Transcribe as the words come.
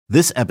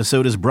This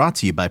episode is brought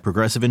to you by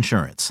Progressive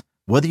Insurance.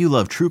 Whether you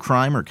love true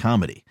crime or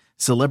comedy,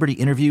 celebrity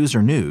interviews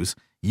or news,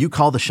 you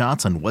call the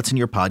shots on what's in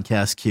your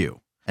podcast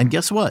queue. And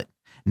guess what?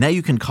 Now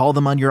you can call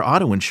them on your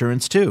auto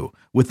insurance too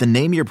with the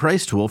Name Your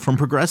Price tool from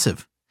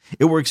Progressive.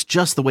 It works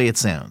just the way it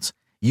sounds.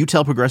 You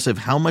tell Progressive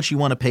how much you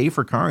want to pay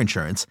for car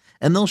insurance,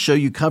 and they'll show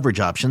you coverage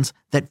options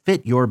that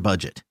fit your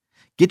budget.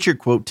 Get your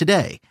quote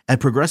today at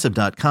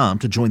Progressive.com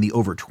to join the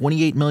over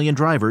 28 million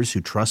drivers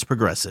who trust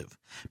Progressive.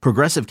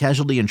 Progressive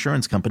Casualty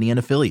Insurance Company and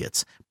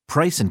Affiliates.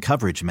 Price and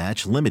coverage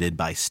match limited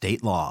by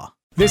state law.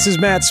 This is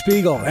Matt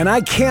Spiegel, and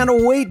I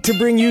can't wait to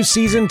bring you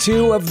Season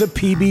 2 of the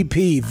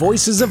PBP,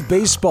 Voices of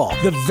Baseball.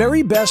 The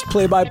very best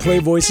play-by-play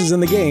voices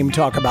in the game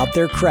talk about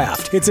their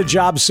craft. It's a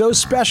job so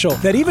special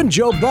that even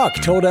Joe Buck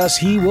told us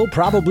he will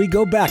probably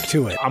go back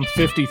to it. I'm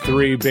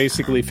 53,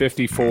 basically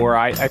 54.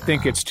 I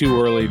think it's too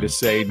early to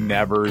say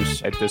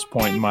nevers at this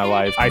point in my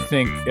life. I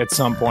think at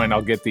some point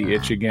I'll get the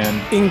itch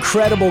again.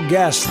 Incredible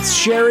guests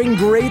sharing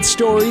great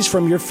stories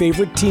from your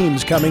favorite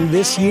teams coming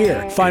this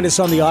year. Find us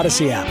on the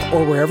Odyssey app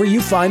or wherever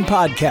you find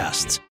podcasts.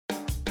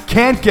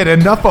 Can't get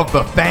enough of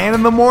the fan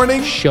in the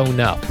morning? Shown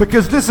up.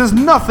 Because this is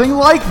nothing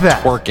like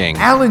that. Working.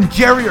 Al and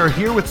Jerry are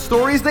here with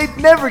stories they'd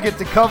never get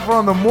to cover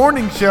on the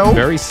morning show.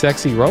 Very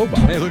sexy robot.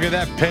 Hey, look at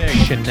that pig.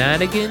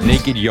 Shenanigans.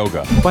 Naked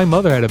yoga. My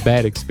mother had a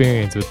bad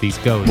experience with these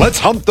ghosts. Let's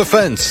hump the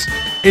fence.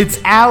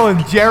 It's Al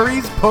and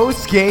Jerry's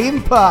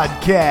post-game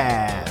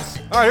podcast.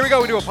 All right, here we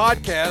go. We do a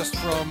podcast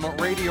from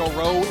Radio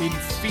Row in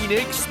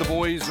Phoenix. The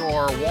boys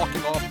are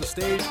walking off the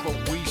stage,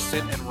 but we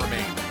sit and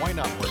remain. Why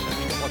not?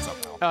 What's up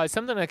now?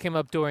 Something that came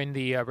up during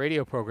the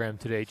radio program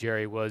today,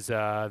 Jerry, was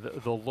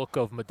the look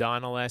of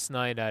Madonna last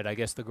night at, I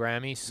guess, the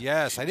Grammys.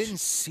 Yes, I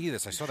didn't see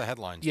this. I saw the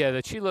headlines. Yeah,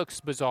 that she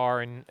looks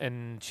bizarre,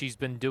 and she's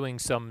been doing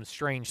some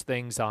strange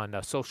things on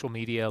social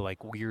media,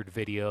 like weird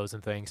videos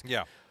and things.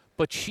 Yeah.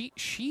 But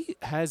she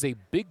has a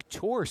big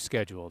tour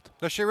scheduled.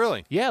 Does she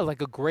really? Yeah,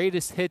 like a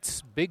greatest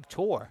hits big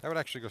tour. I would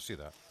actually go see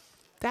that.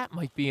 That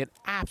might be an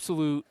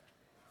absolute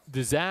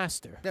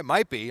disaster. It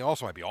might be.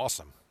 Also might be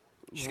awesome.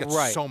 She's got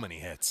so many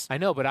hits. I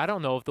know, but I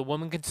don't know if the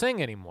woman can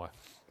sing anymore.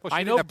 Well,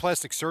 she didn't have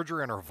plastic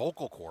surgery on her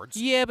vocal cords.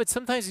 Yeah, but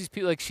sometimes these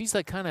people, like, she's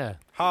like kind of...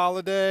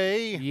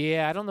 Holiday.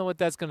 Yeah, I don't know what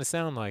that's going to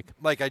sound like.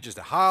 Like I just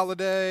a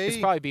holiday. It's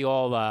probably be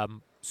all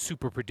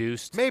super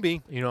produced.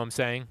 Maybe. You know what I'm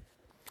saying?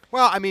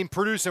 Well, I mean,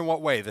 produced in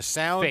what way? The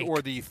sound Fake.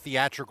 or the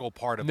theatrical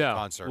part of the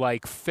concert?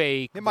 Like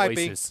fake it might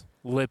voices,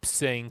 lip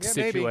sync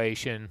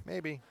situation.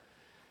 Maybe.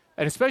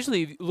 And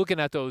especially looking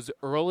at those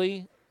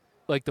early,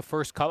 like the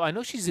first couple. I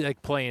know she's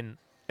like playing,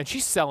 and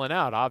she's selling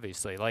out,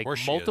 obviously. Like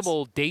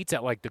multiple dates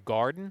at like the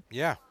Garden.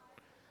 Yeah.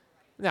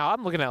 Now,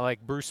 I'm looking at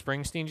like Bruce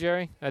Springsteen,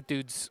 Jerry. That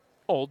dude's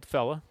old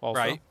fella also.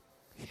 Right.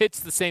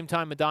 Hits the same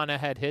time Madonna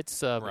had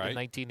hits, right.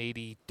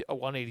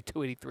 1981,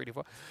 82, 83,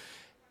 84.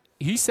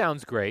 He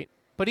sounds great.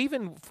 But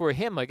even for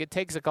him, like, it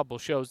takes a couple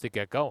shows to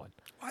get going.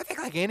 Well, I think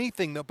like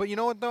anything, though. But you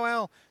know what, though,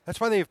 Al? That's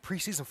why they have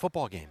preseason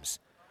football games.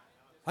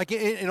 Like,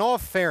 in all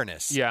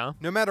fairness,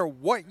 no matter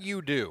what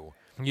you do.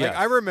 Like,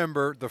 I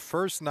remember the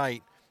first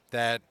night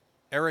that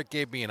Eric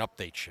gave me an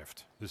update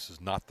shift. This is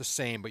not the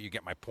same, but you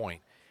get my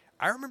point.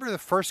 I remember the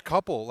first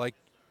couple, like,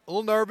 a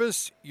little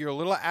nervous. You're a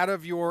little out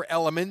of your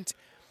element.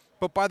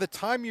 But by the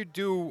time you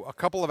do a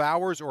couple of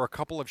hours or a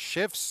couple of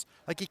shifts,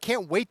 like, you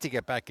can't wait to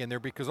get back in there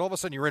because all of a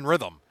sudden you're in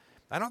rhythm.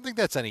 I don't think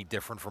that's any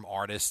different from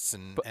artists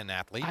and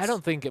athletes. I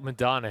don't think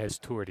Madonna has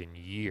toured in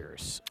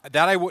years.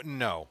 That I wouldn't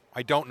know.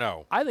 I don't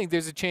know. I think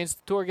there's a chance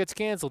the tour gets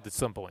canceled at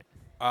some point.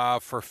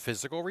 For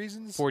physical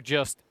reasons? For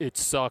just it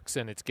sucks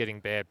and it's getting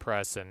bad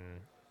press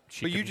and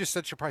you just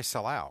said she'll probably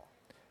sell out.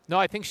 No,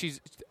 I think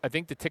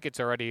the tickets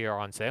already are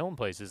on sale in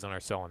places and are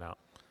selling out.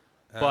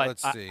 But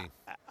let's see.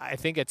 I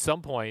think at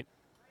some point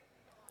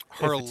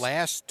her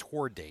last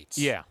tour dates.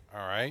 Yeah.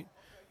 All right.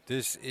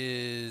 This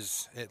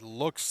is, it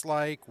looks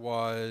like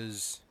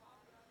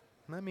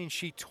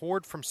she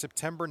toured from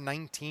September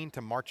 19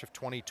 to March of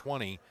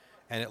 2020,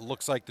 and it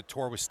looks like the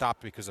tour was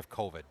stopped because of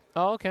COVID.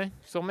 Oh, okay.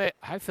 So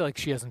I feel like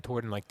she hasn't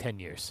toured in like 10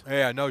 years.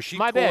 Yeah, no, she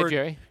toured. Bad,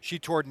 Jerry. She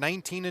toured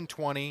 19 and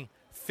 20,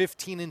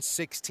 15 and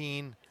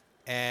 16,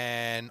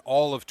 and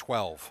all of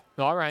 12.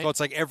 All right. So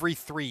it's like every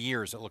 3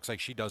 years it looks like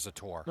she does a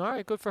tour. All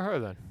right, good for her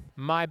then.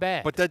 My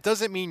bad. But that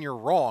doesn't mean you're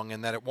wrong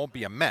and that it won't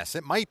be a mess.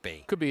 It might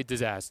be. Could be a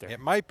disaster. It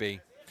might be.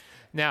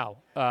 Now,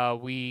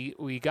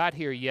 we got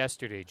here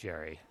yesterday,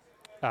 Jerry.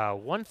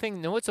 One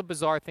thing, what's a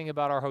bizarre thing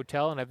about our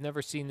hotel, and I've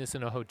never seen this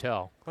in a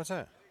hotel. What's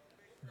that?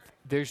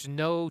 There's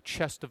no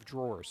chest of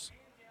drawers.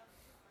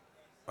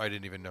 I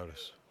didn't even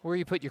notice. Where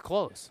you put your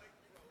clothes?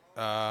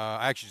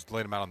 I actually just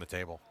laid them out on the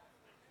table.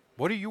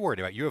 What are you worried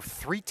about? You have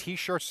 3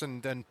 T-shirts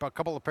and a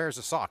couple of pairs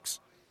of socks.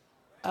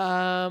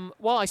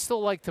 Well, I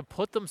still like to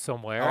put them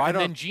somewhere. And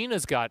then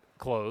Gina's got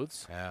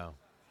clothes. Yeah.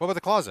 What about the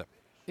closet?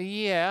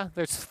 Yeah,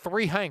 there's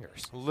 3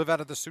 hangers. Live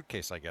out of the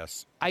suitcase, I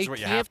guess. I can't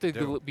have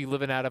to be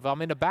living out of.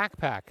 I'm in a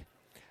backpack.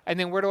 And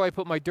then where do I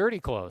put my dirty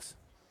clothes?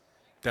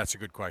 That's a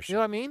good question. You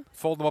know what I mean?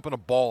 Fold them up in a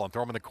ball and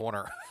throw them in the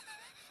corner.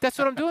 That's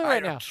what I'm doing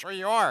right now. I'm sure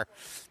you are.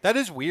 That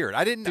is weird.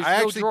 I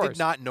actually did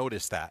not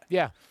notice that.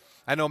 Yeah.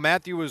 I know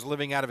Matthew was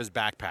living out of his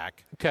backpack.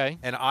 Okay.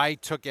 And I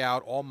took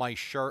out all my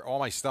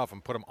stuff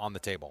and put them on the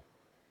table.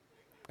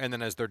 And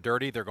then as they're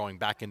dirty, they're going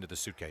back into the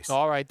suitcase.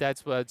 All right,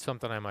 that's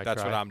something I might try.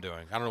 That's what I'm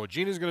doing. I don't know what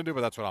Gina's going to do,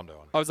 but that's what I'm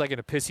doing. I was like in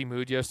a pissy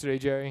mood yesterday,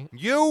 Jerry.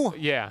 You?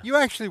 Yeah. You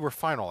actually were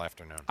fine all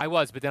afternoon. I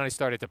was, but then I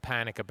started to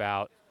panic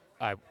about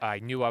I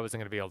knew I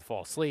wasn't going to be able to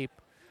fall asleep.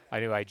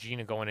 I knew I had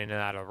Gina going in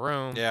and out of the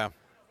room. Yeah.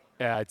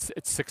 It's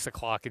 6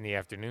 o'clock in the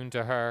afternoon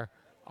to her.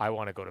 I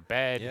want to go to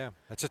bed. Yeah,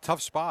 that's a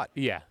tough spot.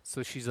 Yeah.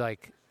 So she's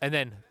like, and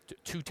then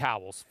 2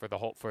 towels for the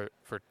whole for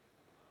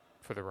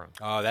the room.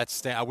 Oh,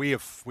 that's we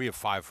have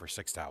 5 for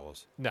 6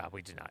 towels. No,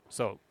 we do not.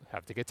 So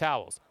have to get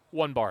towels.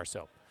 1 bar of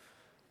soap.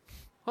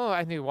 Oh,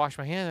 I need to wash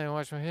my hands. You know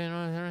what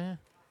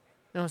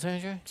I'm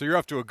saying, Jerry? So you're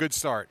off to a good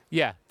start.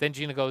 Yeah. Then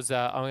Gina goes,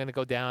 I'm going to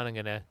go down.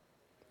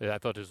 I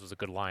thought this was a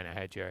good line I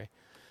had, Jerry.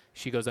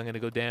 She goes, I'm going to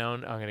go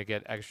down. I'm going to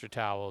get extra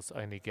towels.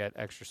 I'm going to get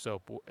extra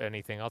soap,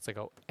 anything else. I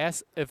go,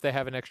 ask if they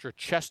have an extra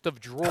chest of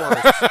drawers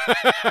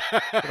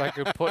that I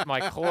could put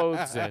my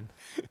clothes in.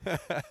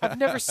 I've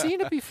never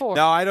seen it before.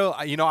 No, I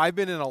don't. You know, I've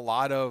been in a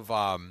lot of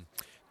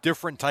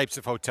different types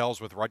of hotels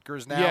with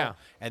Rutgers now. Yeah.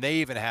 And they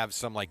even have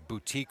some like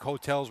boutique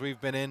hotels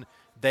we've been in.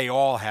 They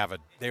all have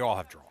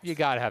drawers. You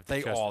got to have the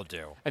They chest. all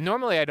do. And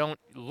normally I don't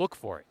look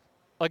for it.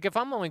 Like if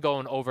I'm only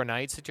going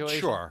overnight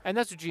situation. Sure. And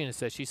that's what Gina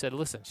said. She said,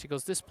 listen, she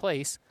goes, this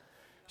place,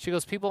 she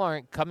goes, people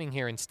aren't coming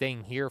here and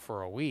staying here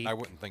for a week. I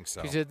wouldn't think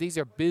so. She said, these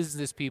are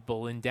business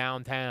people in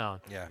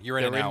downtown. Yeah, you're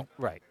in and out.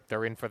 Right.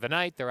 They're in for the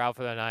night. They're out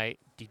for the night.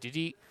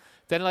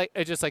 Then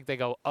it's just like they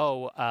go,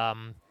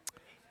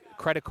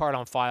 credit card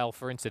on file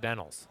for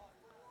incidentals.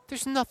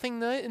 There's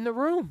nothing in the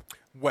room.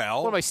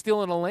 Well, what am I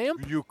stealing a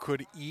lamp? You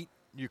could eat.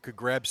 You could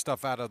grab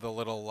stuff out of the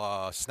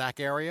little snack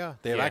area.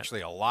 They have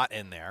actually a lot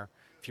in there.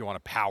 If you want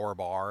a power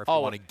bar, if you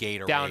want a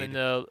Gatorade. Down in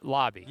the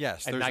lobby.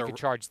 Yes. And I could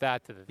charge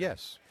that to the thing.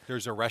 Yes.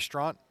 There's a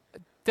restaurant.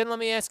 Then let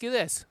me ask you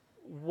this.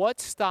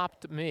 What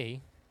stopped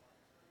me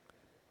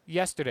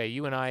yesterday?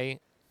 You and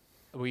I,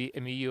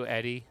 you,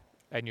 Eddie,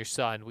 and your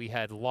son, we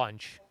had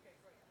lunch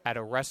at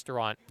a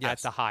restaurant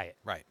at the Hyatt.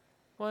 Right.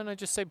 Why don't I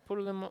just say put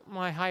it in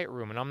my Hyatt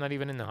room, and I'm not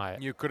even in the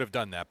Hyatt? You could have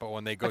done that, but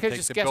when they go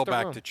take the bill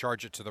back to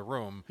charge it to the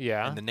room,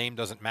 and the name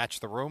doesn't match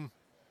the room,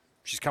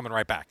 she's coming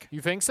right back.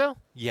 You think so?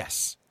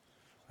 Yes.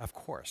 Of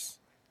course.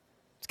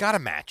 It's got to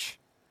match.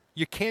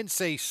 You can't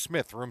say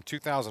Smith, room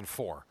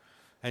 2004.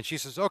 And she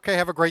says, okay,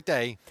 have a great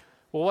day.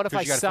 Well, what if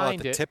I you got to fill out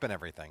the tip and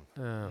everything?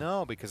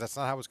 No, because that's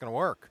not how it's going to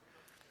work.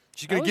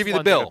 She's going to give you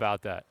the bill.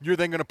 About that. You're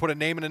then going to put a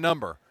name and a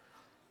number.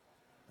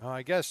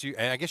 I guess you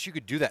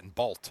could do that in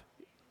Bolt.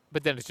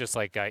 But then it's just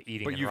like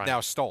eating But and you've running. now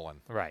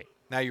stolen. Right.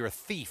 Now you're a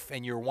thief,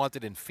 and you're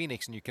wanted in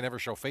Phoenix, and you can never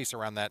show face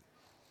around that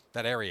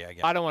area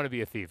again. I don't want to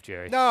be a thief,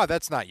 Jerry. No,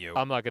 that's not you.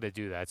 I'm not going to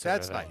do that.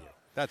 That's not you.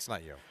 That's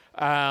not you.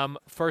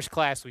 First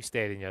class we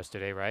stayed in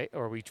yesterday, right?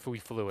 Or we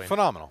flew in.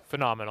 Phenomenal.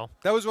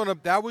 That was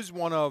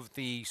one of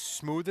the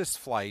smoothest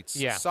flights.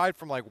 Yeah. Aside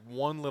from like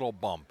one little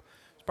bump,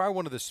 it's probably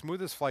one of the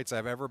smoothest flights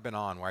I've ever been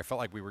on, where I felt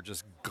like we were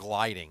just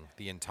gliding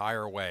the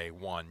entire way.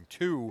 1,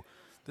 2.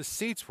 The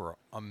seats were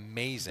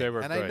amazing. They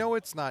were and good. I know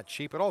it's not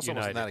cheap. It also United.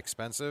 wasn't that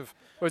expensive.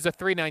 It was a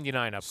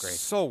 $3.99 upgrade.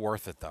 So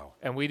worth it, though.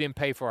 And we didn't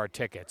pay for our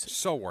tickets.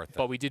 So worth it.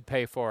 But we did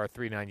pay for our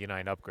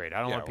 $3.99 upgrade.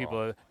 I don't want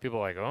people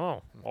like,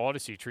 oh,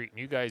 Odyssey treating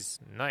you guys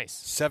nice.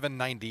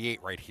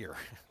 $7.98 right here.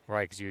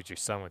 Right, because you had your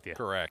son with you.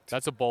 Correct.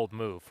 That's a bold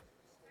move.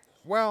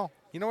 Well,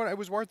 you know what? It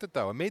was worth it,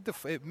 though. It made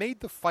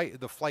the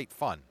flight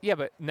fun. Yeah,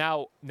 but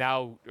now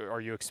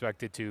are you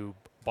expected to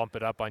bump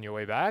it up on your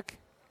way back?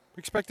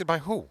 Expected by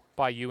who?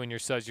 By you and your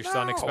son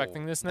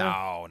expecting this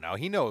now? No.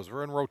 He knows.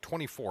 We're in row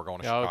 24 going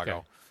to Chicago.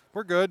 Okay.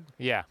 We're good.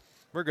 Yeah.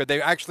 We're good.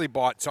 They actually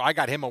bought, so I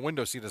got him a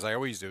window seat as I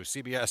always do.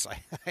 CBS,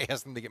 I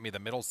asked them to get me the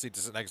middle seat to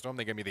sit next to him.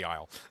 They gave me the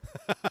aisle.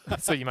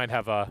 So you might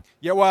have a...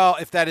 Yeah, well,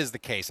 if that is the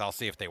case, I'll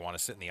see if they want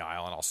to sit in the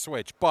aisle and I'll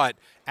switch. But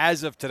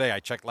as of today, I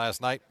checked last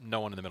night,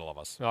 no one in the middle of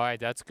us. All right,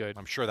 that's good.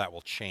 I'm sure that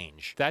will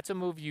change. That's a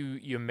move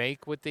you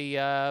make with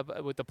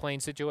the plane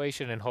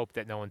situation and hope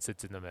that no one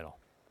sits in the middle.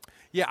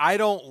 Yeah, I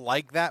don't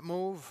like that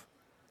move,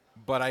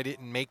 but I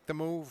didn't make the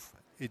move.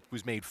 It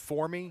was made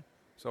for me,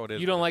 so it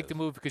is. You don't like the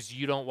move because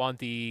you don't want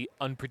the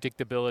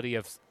unpredictability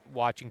of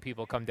watching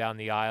people come down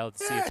the aisle to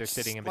see if they're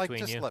sitting in between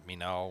just you. Let me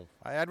know.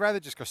 I'd rather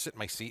just go sit in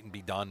my seat and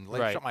be done.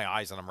 Right. Shut my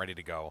eyes and I'm ready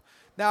to go.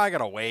 Now I got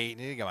to wait.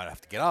 And I might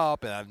have to get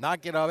up and not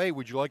get up. Hey,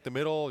 would you like the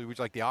middle? Would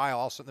you like the aisle?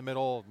 I'll sit in the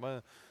middle.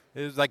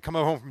 It was like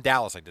coming home from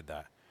Dallas. I did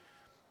that.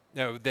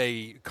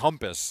 They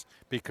Compass,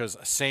 because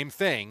same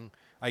thing.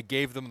 I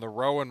gave them the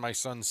row in my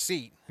son's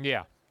seat.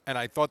 Yeah. And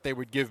I thought they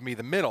would give me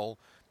the middle,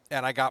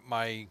 and I got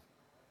my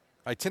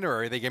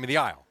itinerary. They gave me the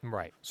aisle.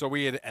 Right. So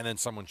and then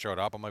someone showed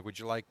up. I'm like, would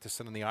you like to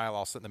sit in the aisle?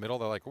 I'll sit in the middle.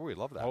 They're like, oh, we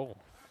love that. Oh,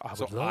 I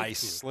so would love I to.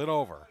 slid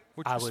over.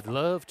 I would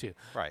love to.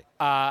 Right.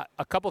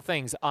 A couple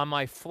things. On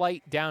my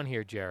flight down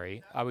here,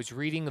 Jerry, I was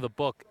reading the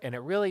book, and it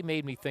really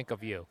made me think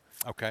of you.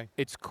 Okay.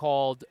 It's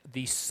called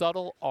The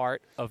Subtle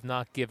Art of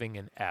Not Giving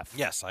an F.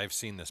 Yes, I've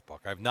seen this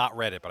book. I've not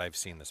read it, but I've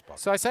seen this book.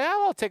 So I say,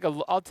 I'll take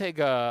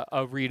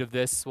a read of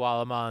this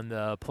while I'm on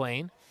the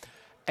plane,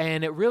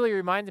 and it really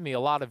reminded me a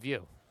lot of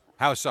you.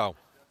 How so?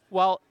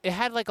 Well, it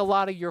had like a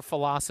lot of your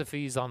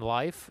philosophies on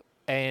life,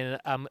 and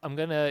I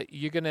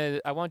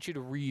want you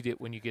to read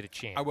it when you get a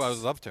chance. I would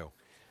love to.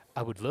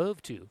 I would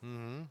love to.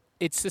 Mm-hmm.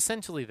 It's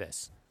essentially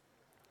this.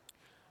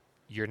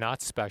 You're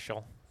not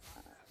special.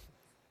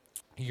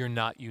 You're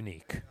not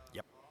unique.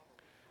 Yep.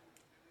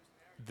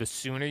 The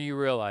sooner you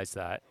realize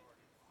that,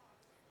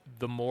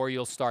 the more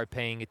you'll start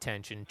paying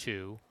attention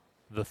to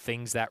the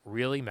things that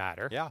really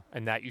matter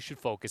and that you should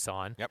focus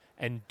on. Yep.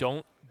 And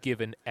don't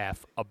give an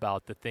F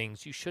about the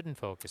things you shouldn't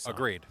focus on.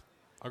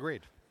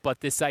 Agreed.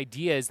 But this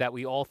idea is that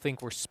we all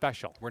think we're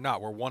special. We're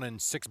not. We're 1 in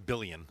 6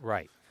 billion.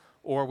 Right.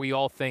 Or we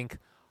all think,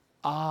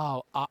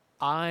 oh,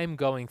 I'm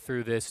going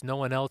through this. No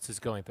one else is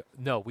going through.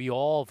 No, we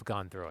all have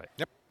gone through it.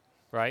 Yep.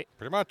 Right?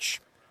 Pretty much.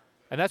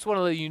 And that's one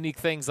of the unique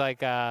things,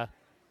 like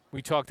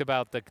we talked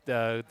about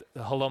the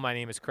Hello, My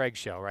Name is Craig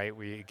show, right?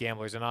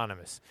 Gamblers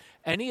Anonymous.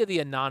 Any of the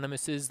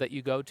anonymouses that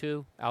you go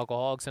to,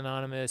 Alcoholics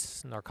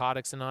Anonymous,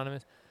 Narcotics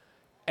Anonymous,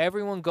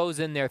 everyone goes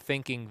in there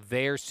thinking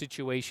their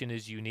situation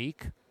is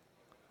unique,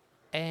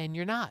 and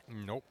you're not.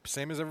 Nope.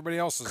 Same as everybody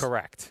else's.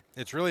 Correct.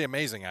 It's really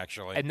amazing,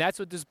 actually. And that's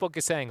what this book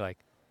is saying. Like,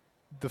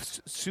 the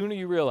sooner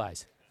you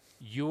realize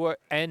you are,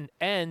 and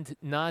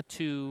not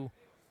to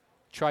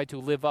try to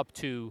live up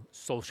to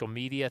social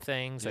media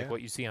things, like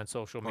what you see on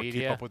social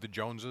media. Keep up with the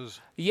Joneses.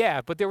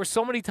 Yeah, but there were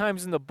so many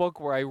times in the book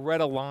where I read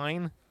a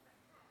line,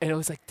 and it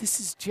was like, this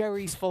is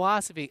Jerry's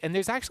philosophy. And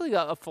there's actually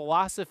a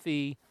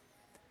philosophy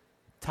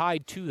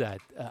tied to that.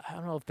 I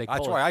don't know if they call it.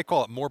 That's why I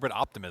call it morbid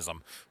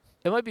optimism.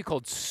 It might be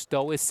called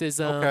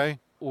stoicism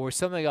or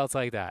something else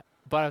like that.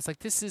 But I was like,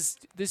 this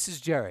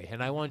is Jerry,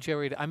 and I want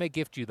Jerry to – I may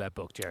gift you that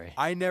book, Jerry.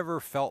 I never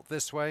felt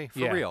this way,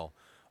 for real,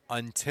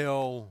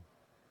 until –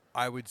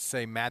 I would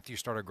say Matthew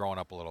started growing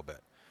up a little bit.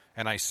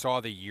 And I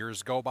saw the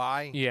years go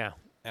by. Yeah.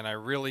 And I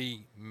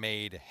really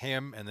made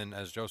him, and then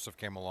as Joseph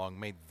came along,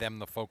 made them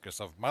the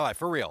focus of my life,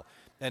 for real.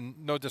 And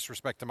no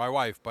disrespect to my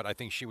wife, but I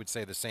think she would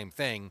say the same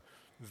thing.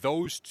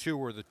 Those two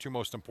are the two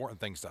most important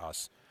things to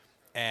us.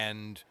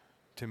 And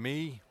to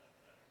me,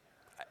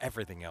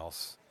 everything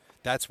else.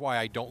 That's why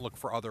I don't look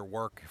for other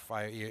work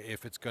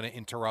if it's going to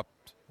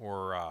interrupt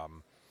or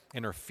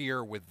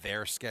interfere with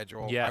their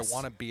schedule. Yes. I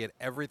want to be at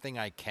everything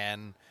I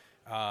can.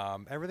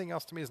 Everything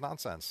else to me is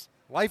nonsense.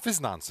 Life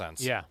is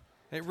nonsense. Yeah.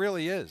 It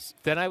really is.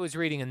 Then I was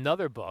reading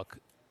another book,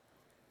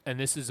 and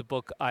this is a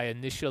book I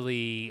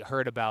initially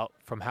heard about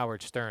from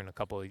Howard Stern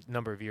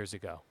number of years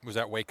ago. Was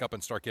that Wake Up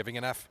and Start Giving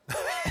an F?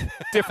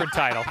 Different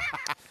title.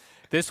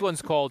 This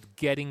one's called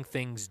Getting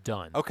Things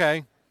Done.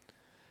 Okay.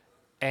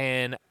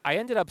 And I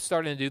ended up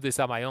starting to do this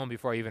on my own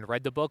before I even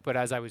read the book, but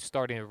as I was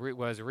when I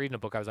was reading the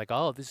book, I was like,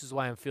 oh, this is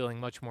why I'm feeling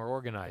much more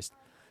organized.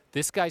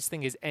 This guy's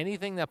thing is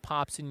anything that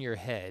pops in your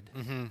head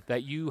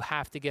that you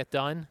have to get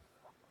done,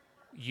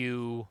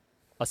 you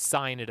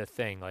assign it a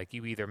thing. Like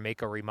you either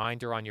make a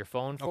reminder on your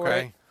phone for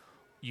it,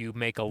 you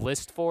make a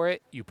list for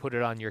it, you put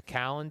it on your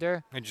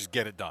calendar. And just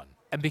get it done.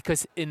 And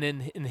because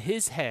in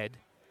his head,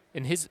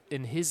 in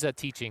his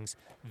teachings,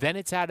 then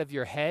it's out of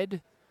your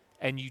head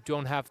and you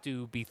don't have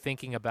to be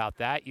thinking about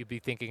that. You'd be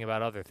thinking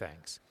about other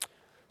things.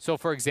 So,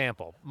 for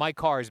example, my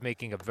car is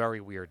making a very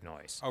weird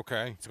noise.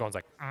 Okay. It's going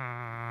like,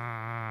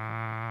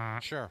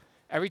 sure.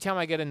 Every time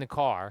I get in the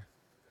car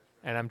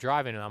and I'm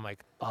driving and I'm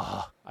like,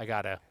 oh, I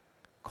got to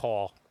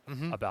call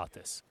about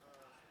this.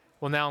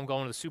 Well, now I'm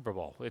going to the Super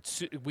Bowl.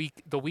 It's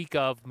the week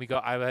of,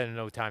 I had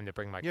no time to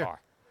bring my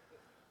car.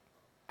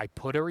 I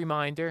put a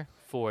reminder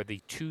for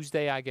the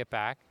Tuesday I get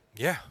back.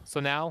 Yeah.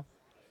 So now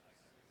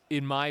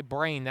in my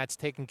brain, that's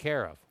taken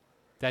care of.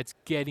 That's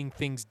getting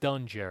things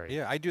done, Jerry.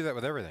 Yeah, I do that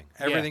with everything.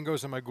 Everything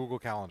goes in my Google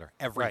Calendar.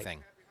 Everything.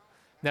 Right.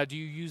 Now, do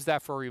you use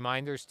that for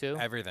reminders too?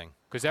 Everything.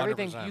 Because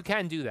everything, you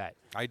can do that.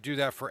 I do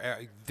that for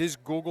this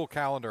Google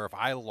Calendar. If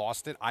I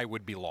lost it, I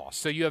would be lost.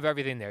 So you have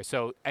everything there.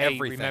 So,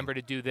 remember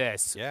to do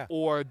this. Yeah.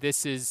 Or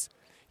this is,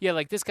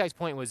 like this guy's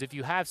point was, if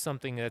you have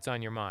something that's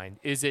on your mind,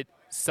 is it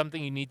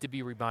something you need to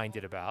be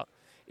reminded about?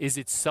 Is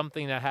it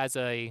something that has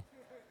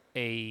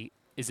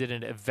is it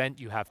an event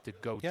you have to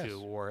go to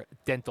or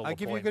dental I'll appointment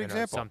give you a good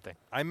example. or something?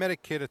 I met a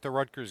kid at the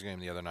Rutgers game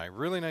the other night.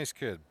 Really nice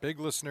kid. Big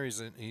listener.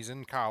 He's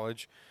in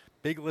college.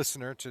 Big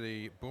listener to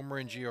the Boomer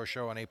and Gio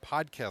show and a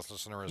podcast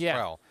listener as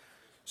well.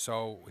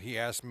 So he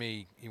asked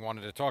me, he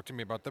wanted to talk to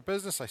me about the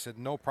business. I said,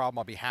 no problem.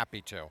 I'll be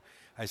happy to.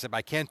 I said,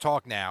 I can't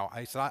talk now.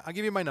 I said, I'll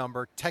give you my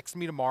number. Text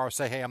me tomorrow.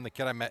 Say, hey, I'm the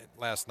kid I met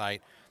last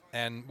night.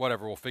 And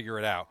whatever, we'll figure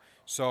it out.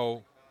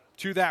 So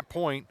to that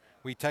point,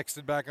 we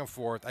texted back and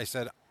forth. I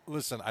said,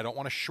 listen, I don't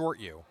want to short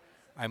you.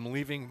 I'm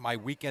leaving. My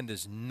weekend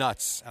is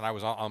nuts. And I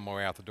was on my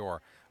way out the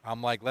door.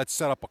 I'm like, let's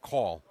set up a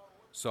call.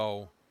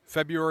 So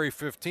February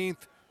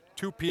 15th,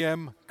 2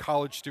 p.m.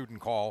 college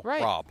student call,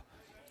 right. Rob.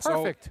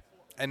 Perfect. So,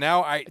 and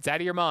now it's out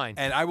of your mind.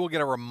 And I will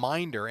get a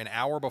reminder an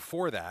hour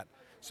before that.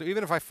 So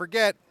even if I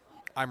forget,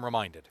 I'm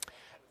reminded.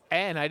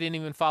 And I didn't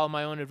even follow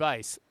my own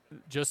advice.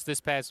 Just this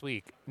past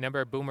week,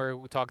 remember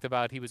Boomer talked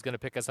about he was going to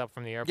pick us up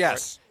from the airport?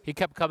 Yes. He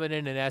kept coming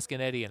in and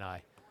asking Eddie and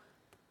I,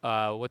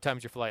 what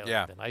time's your flight?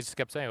 Yeah. London? I just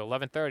kept saying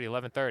 11:30,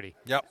 11:30.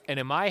 Yep. And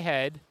in my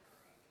head,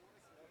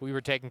 we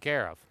were taken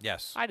care of.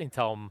 Yes. I didn't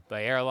tell him the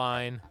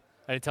airline.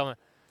 I didn't tell him.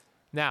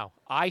 Now,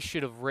 I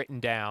should have written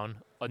down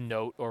a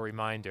note or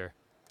reminder.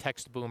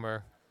 Text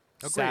Boomer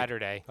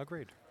Saturday.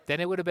 Agreed. Then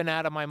it would have been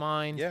out of my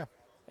mind. Yeah.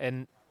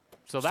 And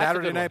so that's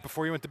Saturday night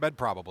before you went to bed,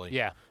 probably.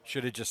 Yeah.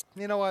 Should have just,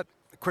 you know what,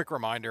 a quick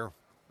reminder,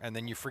 and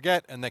then you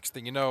forget, and next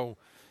thing you know,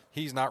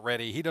 he's not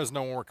ready. He doesn't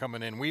know when we're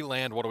coming in. We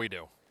land. What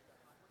do?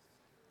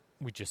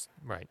 We just,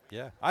 right.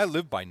 Yeah. I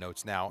live by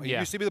notes now. It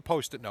used to be the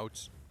Post-it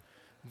notes.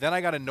 Then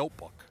I got a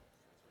notebook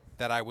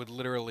that I would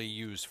literally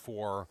use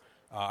for,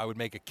 I would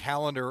make a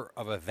calendar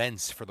of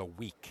events for the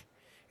week.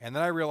 And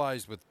then I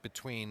realized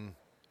between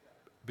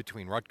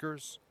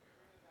Rutgers,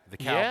 the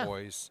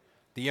Cowboys,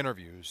 the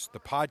interviews, the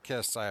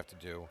podcasts I have to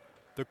do,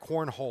 the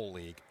Cornhole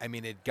League, I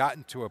mean, it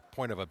gotten to a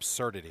point of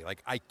absurdity.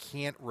 Like, I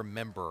can't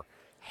remember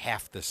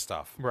half this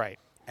stuff. Right.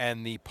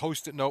 And the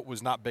Post-it note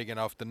was not big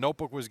enough. The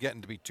notebook was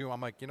getting to be too.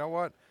 I'm like, you know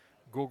what?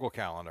 Google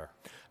Calendar.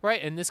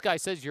 Right, and this guy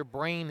says your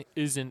brain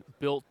isn't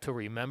built to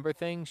remember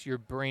things. Your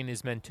brain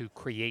is meant to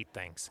create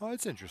things. Oh,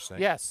 that's interesting.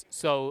 Yes,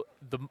 so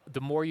the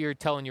more you're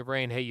telling your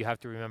brain, hey, you have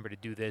to remember to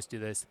do this.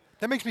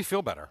 That makes me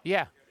feel better.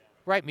 Yeah,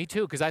 right, me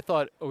too, because I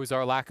thought it was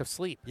our lack of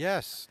sleep.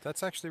 Yes,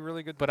 that's actually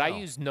really good to But know. I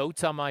use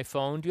Notes on my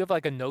phone. Do you have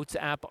like a Notes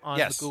app on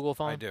the Google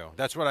phone? I do.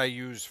 That's what I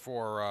use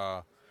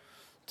for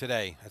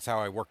today. That's how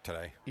I work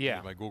today. Yeah.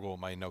 My Google,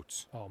 my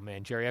notes. Oh,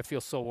 man, Jerry, I feel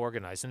so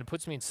organized, and it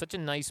puts me in such a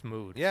nice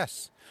mood.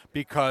 Yes,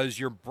 because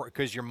your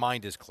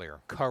mind is clear.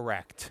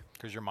 Correct.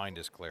 Because your mind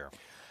is clear.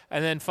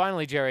 And then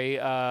finally, Jerry,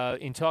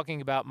 in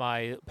talking about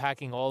my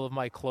packing all of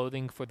my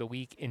clothing for the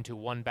week into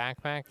one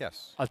backpack,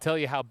 yes, I'll tell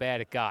you how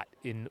bad it got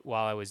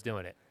while I was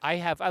doing it.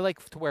 I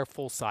like to wear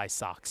full-size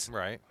socks.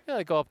 Right. You know,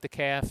 I go up the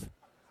calf.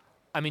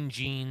 I'm in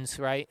jeans,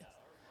 right?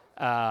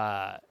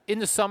 In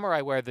the summer,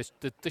 I wear the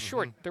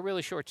short, the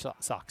really short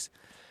socks.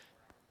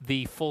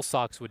 The full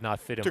socks would not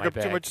fit in my bag. Took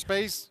up too much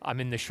space?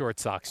 I'm in the short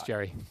socks,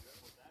 Jerry.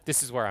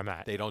 This is where I'm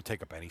at. They don't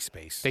take up any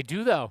space. They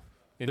do, though.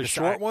 The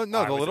short ones?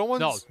 No, the little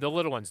ones? No, the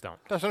little ones don't.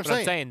 That's what I'm but saying.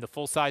 I'm saying the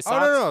full-size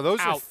socks. Oh, no. Those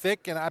out. are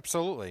thick and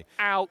absolutely.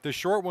 Out. The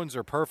short ones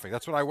are perfect.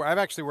 That's what I wear. I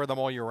actually wear them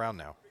all year round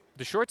now.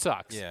 The short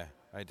socks? Yeah,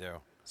 I do.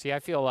 See, I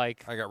feel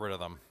like I got rid of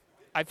them.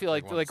 I feel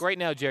like right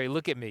now, Jerry,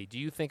 look at me. Do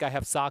you think I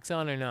have socks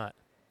on or not?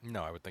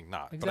 No, I would think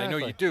not. Exactly. But I know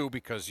you do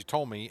because you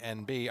told me,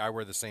 and B, I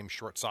wear the same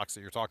short socks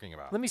that you're talking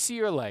about. Let me see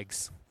your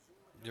legs.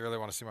 You really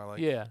want to see my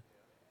legs? Yeah.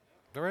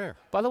 They're here.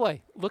 By the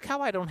way, look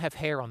how I don't have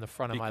hair on the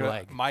front of my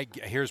leg.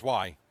 Here's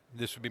why.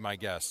 This would be my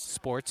guess.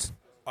 Sports?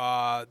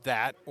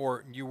 That,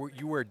 or you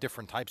wear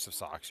different types of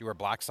socks. You wear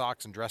black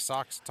socks and dress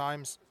socks at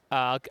times?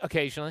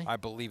 Occasionally. I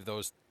believe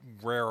those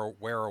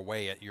wear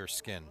away at your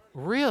skin.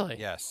 Really?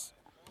 Yes.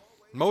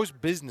 Most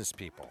business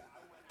people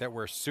that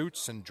wear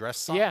suits and dress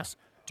socks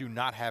do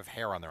not have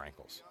hair on their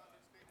ankles.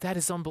 That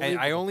is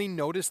unbelievable. And I only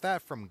noticed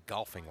that from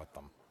golfing with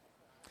them.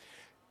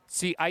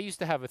 See, I used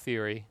to have a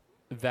theory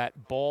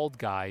that bald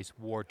guys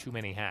wore too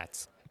many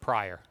hats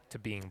prior to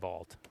being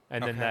bald.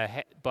 And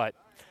then but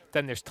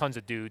then there's tons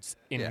of dudes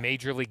in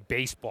Major League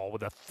Baseball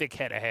with a thick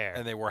head of hair.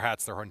 And they wore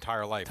hats their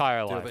entire life.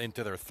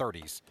 Into their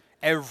 30s.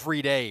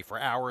 Every day for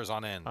hours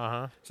on end.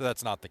 Uh-huh. So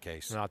that's not the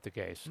case. Not the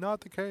case.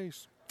 Not the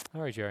case.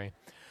 All right, Jerry.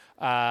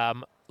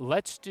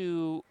 Let's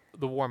do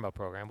the warm-up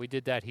program. We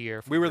did that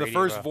here. We were the Radio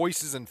first Row.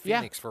 voices in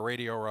Phoenix for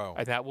Radio Row.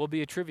 And that will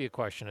be a trivia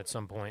question at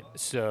some point,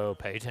 so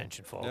pay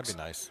attention, folks. That'd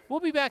be nice. We'll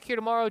be back here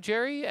tomorrow,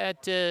 Jerry,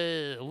 at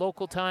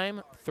local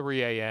time,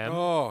 3 a.m.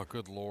 Oh,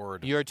 good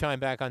Lord. Your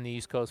time back on the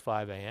East Coast,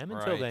 5 a.m.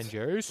 Until then,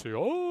 Jerry, see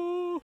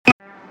ya.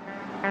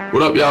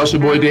 What up, y'all? It's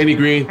your boy Danny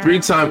Green,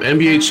 3-time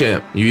NBA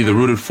champ. You either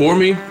rooted for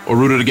me or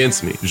rooted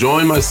against me.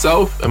 Join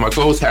myself and my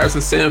co-host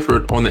Harrison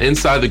Sanford on the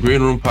Inside the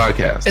Green Room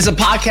podcast. It's a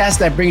podcast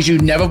that brings you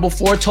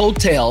never-before-told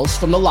tales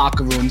from the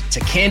locker room to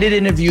candid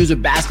interviews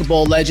with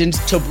basketball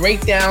legends to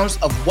breakdowns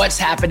of what's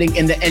happening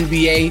in the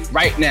NBA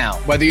right now.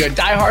 Whether you're a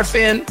diehard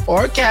fan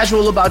or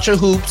casual about your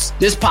hoops,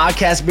 this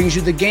podcast brings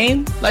you the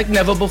game like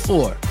never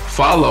before.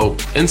 Follow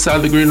Inside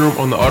the Green Room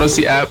on the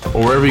Odyssey app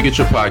or wherever you get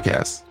your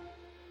podcasts.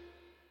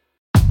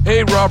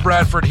 Hey, Rob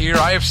Bradford here.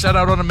 I have set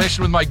out on a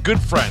mission with my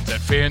good friends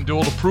at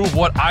FanDuel to prove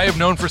what I have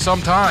known for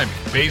some time.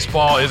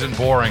 Baseball isn't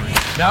boring.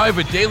 Now I have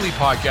a daily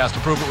podcast to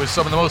prove it with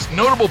some of the most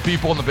notable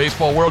people in the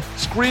baseball world,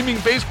 screaming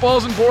baseball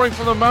isn't boring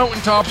from the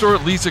mountaintops or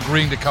at least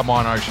agreeing to come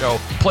on our show.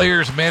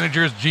 Players,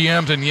 managers,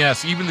 GMs, and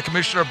yes, even the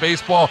commissioner of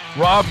baseball,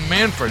 Rob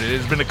Manfred. It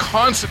has been a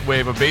constant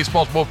wave of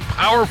baseball's most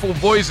powerful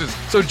voices.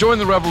 So join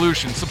the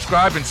revolution.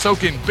 Subscribe and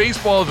soak in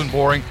Baseball Isn't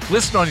Boring.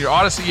 Listen on your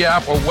Odyssey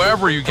app or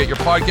wherever you get your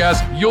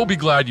podcast. You'll be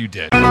glad you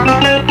did. Good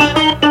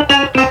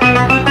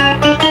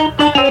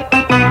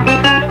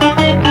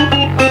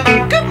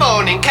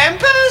morning,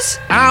 campers.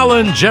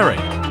 Alan Jerry.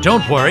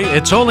 Don't worry,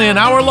 it's only an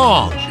hour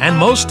long, and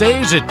most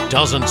days it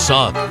doesn't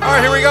suck. All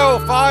right, here we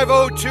go.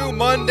 5:02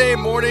 Monday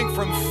morning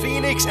from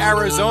Phoenix,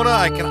 Arizona.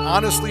 I can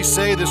honestly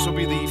say this will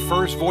be the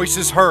first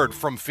voices heard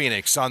from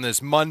Phoenix on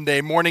this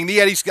Monday morning. The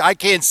Eddie, I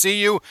can't see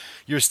you.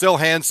 You're still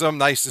handsome.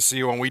 Nice to see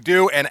you when we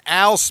do. And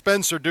Al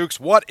Spencer Dukes,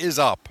 what is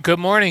up? Good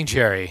morning,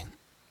 Jerry.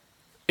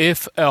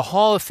 If a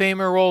Hall of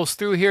Famer rolls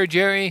through here,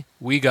 Jerry,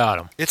 we got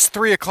him. It's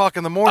 3 o'clock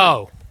in the morning.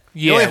 Oh,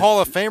 yeah. The only Hall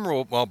of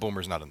Famer, well,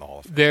 Boomer's not in the Hall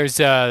of Fame.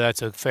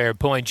 That's a fair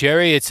point,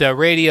 Jerry. It's a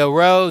Radio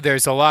Row.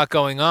 There's a lot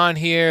going on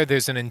here.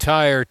 There's an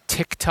entire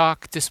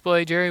TikTok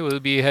display, Jerry.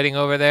 We'll be heading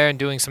over there and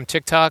doing some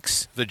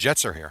TikToks. The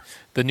Jets are here.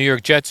 The New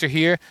York Jets are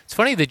here. It's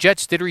funny, the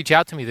Jets did reach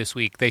out to me this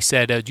week. They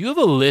said, do you have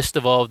a list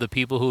of all of the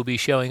people who will be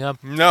showing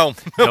up? No,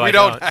 we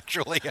don't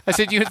actually. I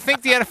said, you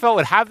think the NFL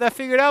would have that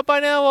figured out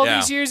by now all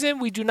these years in?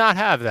 We do not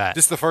have that.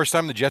 This is the first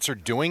time the Jets are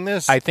doing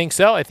this? I think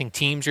so. I think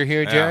teams are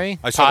here, Jerry.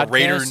 I saw the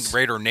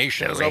Raider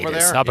Nation is over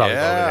there. I'll probably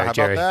go over there,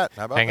 Jerry. How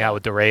about that? Hang out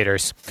with the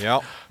Raiders.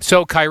 Yep.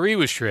 So Kyrie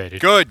was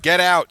traded. Good. Get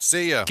out.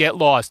 See ya. Get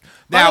lost.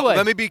 Now,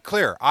 let me be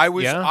clear. I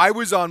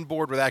was on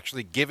board with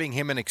actually giving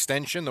him an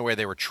extension the way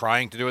they were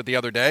trying to do it the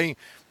other day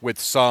with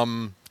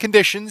some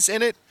conditions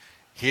in it.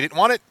 He didn't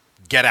want it.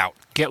 Get out.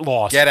 Get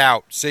lost. Get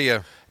out. See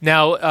ya.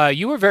 Now,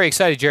 you were very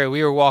excited, Jerry.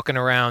 We were walking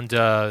around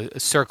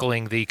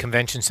circling the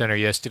convention center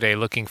yesterday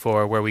looking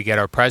for where we get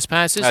our press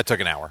passes. That took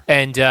an hour.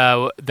 And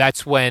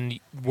that's when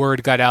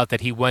word got out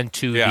that he went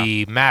to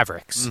the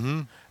Mavericks.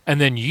 Mm-hmm. And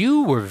then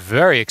you were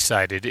very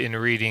excited in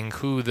reading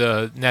who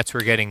the Nets were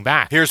getting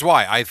back. Here's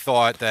why. I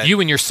thought that you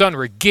and your son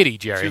were giddy,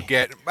 Jerry. He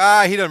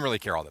doesn't really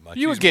care all that much.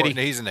 You were giddy.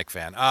 He's a Knicks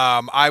fan.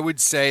 I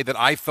would say that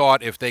I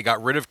thought if they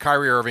got rid of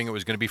Kyrie Irving, it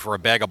was going to be for a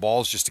bag of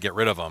balls just to get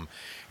rid of him.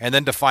 And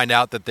then to find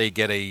out that they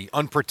get a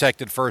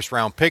unprotected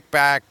first-round pick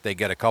back, they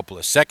get a couple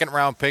of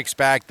second-round picks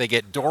back, they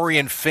get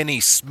Dorian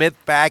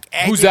Finney-Smith back,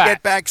 and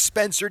get back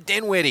Spencer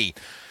Dinwiddie.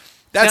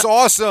 That's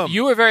awesome.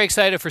 You were very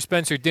excited for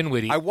Spencer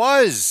Dinwiddie. I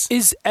was.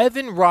 Is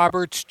Evan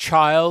Roberts'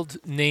 child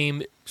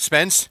named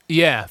Spence?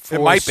 Yeah. It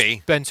might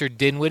be. Spencer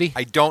Dinwiddie?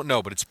 I don't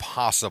know, but it's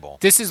possible.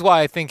 This is why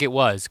I think it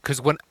was.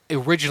 Because when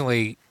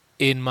originally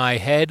in my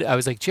head, I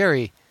was like,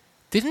 Jerry,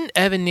 didn't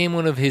Evan name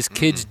one of his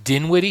kids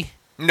Dinwiddie?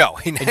 No.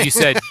 And you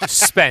said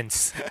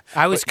Spence.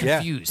 I was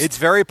confused. Yeah, it's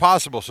very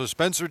possible. So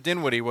Spencer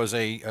Dinwiddie was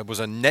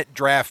a net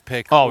draft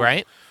pick. Oh,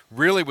 right.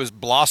 Really was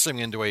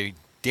blossoming into a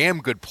damn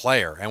good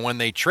player. And when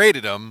they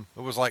traded him,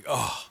 it was like,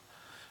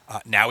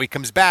 now he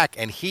comes back.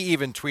 And he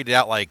even tweeted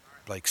out like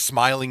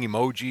smiling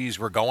emojis,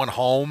 we're going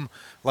home.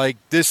 Like,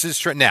 this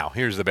is now,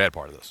 here's the bad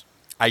part of this.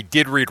 I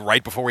did read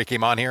right before we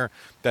came on here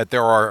that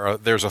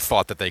there's a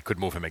thought that they could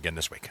move him again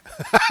this week.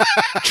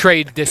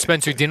 Trade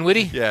Spencer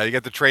Dinwiddie? Yeah, you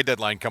got the trade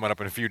deadline coming up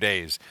in a few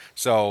days.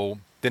 So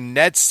the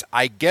Nets,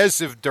 I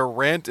guess if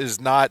Durant is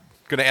not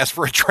going to ask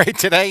for a trade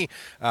today,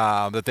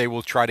 that they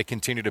will try to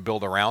continue to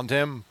build around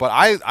him. But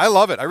I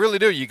love it. I really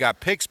do. You got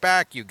picks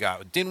back. You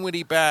got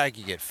Dinwiddie back.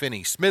 You get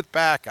Finney-Smith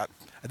back.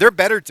 They're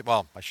better.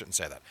 Well, I shouldn't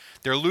say that.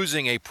 They're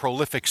losing a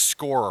prolific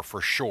scorer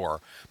for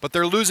sure, but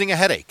they're losing a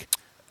headache.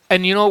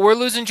 And you know what we're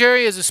losing,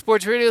 Jerry, as a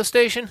sports radio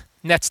station?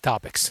 Nets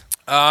topics.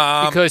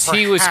 Because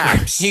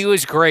perhaps. he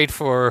was great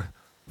for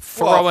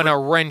throwing a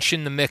wrench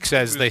in the mix,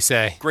 as they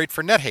say. Great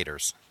for net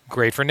haters.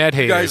 Great for net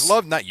haters. You guys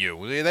loved, not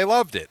you. They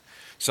loved it.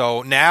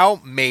 So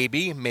now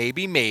maybe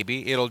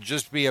it'll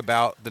just be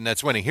about the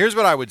Nets winning. Here's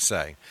what I would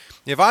say.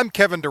 If I'm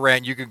Kevin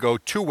Durant, you could go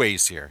two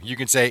ways here. You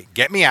can say,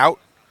 get me out,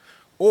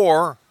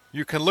 or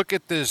you can look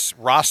at this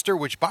roster,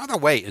 which, by the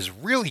way, is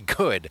really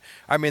good.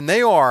 I mean,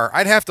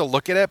 I'd have to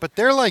look at it, but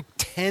they're like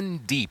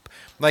 10 deep.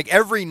 Like,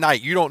 every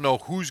night, you don't know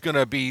who's going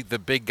to be the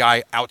big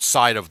guy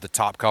outside of the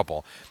top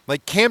couple.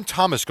 Like, Cam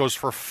Thomas goes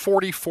for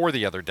 44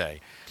 the other day.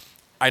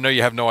 I know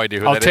you have no idea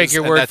who that is. I'll take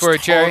your word for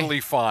it, Jerry. That's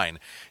totally fine.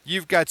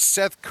 You've got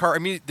Seth Curry. I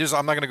mean,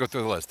 I'm not going to go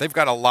through the list. They've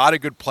got a lot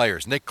of good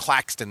players. Nick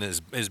Claxton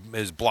is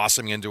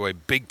blossoming into a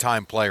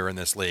big-time player in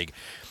this league.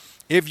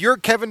 If you're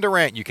Kevin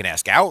Durant, you can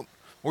ask out,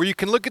 or you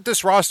can look at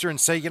this roster and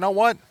say, you know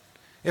what?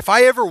 If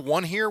I ever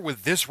won here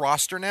with this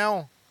roster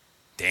now,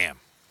 damn,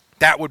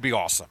 that would be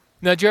awesome.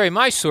 Now, Jerry,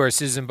 my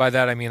sources, and by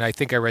that I mean I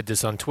think I read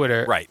this on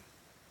Twitter. Right.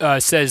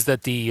 Says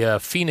that the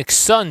Phoenix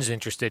Suns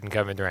interested in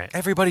Kevin Durant.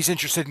 Everybody's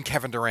interested in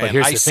Kevin Durant. But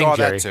here's I the saw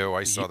thing, that too.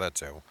 I saw that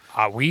too.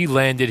 We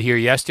landed here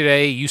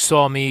yesterday. You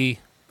saw me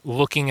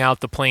looking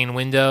out the plane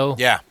window.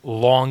 Yeah.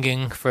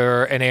 Longing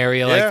for an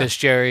area like this,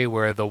 Jerry,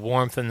 where the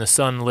warmth and the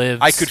sun lives.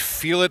 I could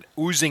feel it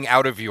oozing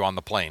out of you on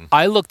the plane.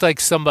 I looked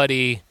like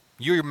somebody.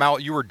 You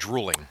were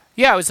drooling.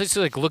 Yeah, I was just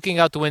like looking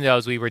out the window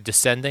as we were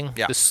descending.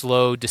 Yeah. The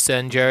slow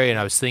descend, Jerry, and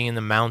I was seeing the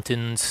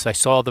mountains. I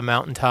saw the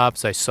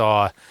mountaintops. I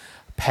saw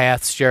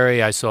paths,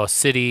 Jerry. I saw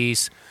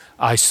cities.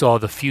 I saw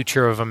the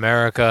future of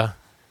America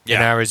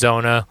in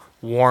Arizona.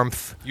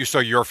 Warmth. You saw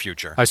your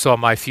future. I saw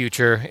my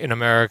future in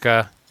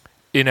America,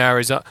 in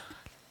Arizona.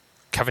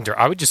 Kevin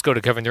Durant. I would just go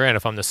to Kevin Durant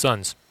if I'm the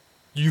Suns.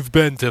 You've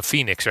been to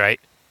Phoenix, right?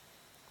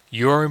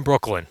 You're in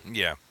Brooklyn.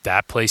 Yeah.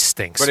 That place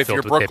stinks. But if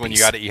you're Brooklyn,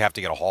 hippies. you have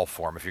to get a hall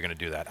for them if you're going to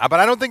do that.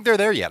 But I don't think they're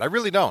there yet. I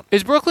really don't.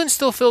 Is Brooklyn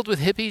still filled with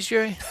hippies,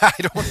 Jerry? I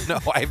don't know.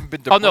 I haven't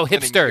been to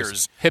Brooklyn in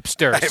years.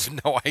 Hipsters. I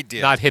have no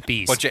idea. Not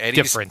hippies. Bunch of Eddies.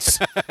 Difference.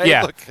 Hey,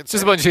 yeah. look, it's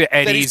just a bunch of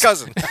Eddies. Eddie's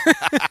cousin.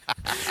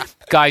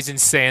 Guys in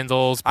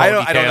sandals, I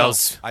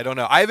don't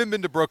know. I haven't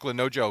been to Brooklyn,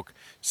 no joke,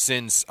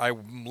 since I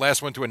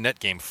last went to a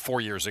Net game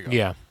 4 years ago.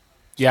 Yeah.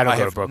 Yeah, I don't go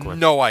to have Brooklyn.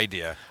 No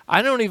idea.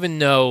 I don't even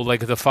know,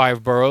 like, the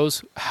 5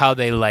 boroughs, how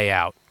they lay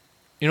out.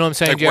 You know what I'm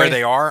saying, Like Jerry? where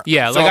they are?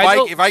 Yeah. So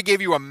like if I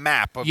gave you a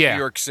map of Yeah. New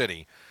York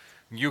City,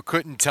 you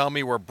couldn't tell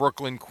me where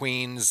Brooklyn,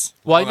 Queens,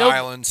 Well, Long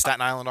Island,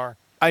 Staten Island are?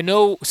 I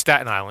know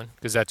Staten Island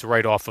because that's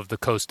right off of the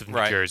coast of New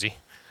Right. Jersey.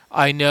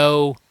 I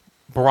know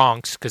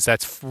Bronx because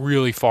that's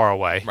really far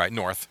away. Right,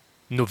 north.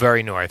 No,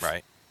 very north.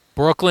 Right.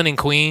 Brooklyn and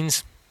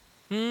Queens.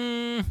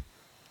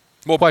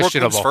 Well,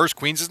 questionable. Brooklyn's first,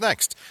 Queens is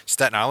next.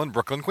 Staten Island,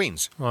 Brooklyn,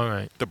 Queens. All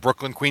right. The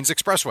Brooklyn-Queens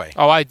Expressway.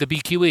 Oh, the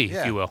BQE, Yeah.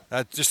 if you will.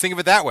 Just think of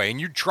it that way.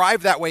 And you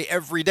drive that way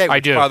every day. I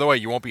Which, do. By the way,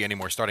 you won't be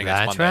anymore starting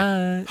next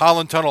Monday. right.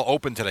 Holland Tunnel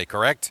opened today,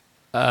 correct?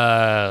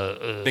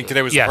 I think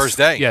today was yes. the first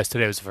day. Yes,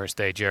 today was the first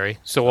day, Jerry.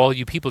 So all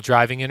you people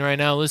driving in right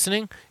now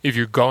listening, if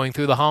you're going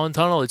through the Holland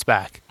Tunnel, it's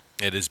back.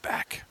 It is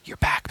back. You're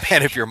back,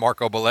 And if you're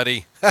Marco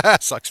Belletti,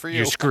 sucks for you.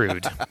 You're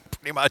screwed.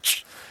 Pretty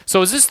much.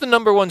 So is this the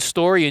number one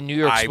story in New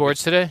York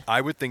sports today?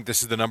 I would think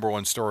this is the number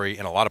one story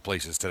in a lot of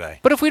places today.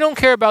 But if we don't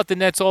care about the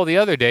Nets all the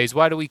other days,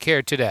 why do we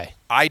care today?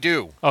 I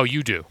do. Oh,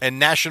 you do. And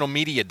national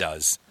media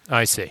does.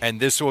 I see.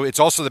 And it's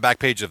also the back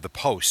page of the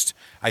Post.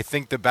 I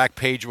think the back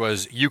page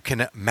was, "You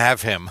can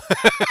mav him."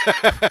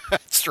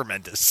 It's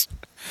tremendous.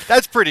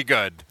 That's pretty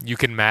good. You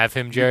can mav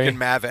him, Jerry? You can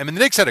mav him. I mean,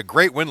 the Knicks had a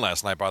great win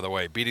last night, by the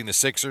way, beating the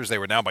Sixers. They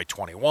were down by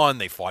 21.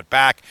 They fought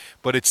back.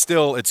 But it's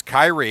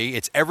Kyrie.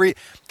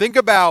 Think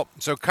about,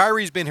 so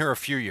Kyrie's been here a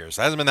few years.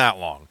 It hasn't been that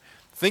long.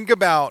 Think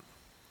about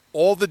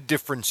all the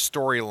different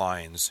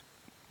storylines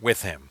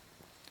with him.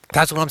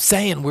 That's what I'm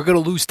saying. We're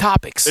going to lose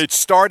topics. It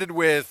started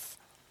with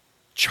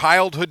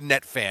childhood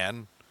Net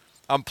fan.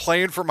 I'm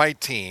playing for my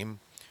team.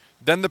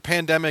 Then the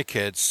pandemic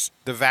hits,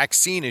 the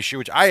vaccine issue,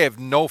 which I have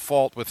no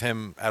fault with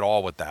him at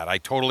all with that. I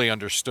totally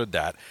understood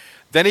that.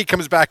 Then he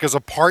comes back as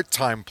a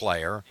part-time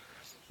player.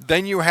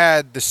 Then you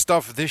had the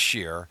stuff this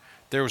year.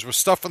 There was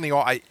stuff in the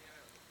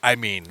I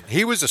mean,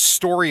 he was a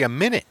story a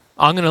minute.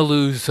 I'm going to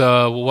lose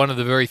one of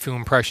the very few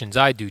impressions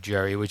I do,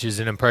 Jerry, which is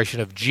an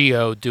impression of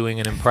Gio doing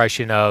an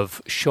impression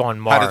of Sean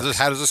Marks.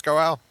 How does this go,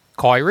 Al?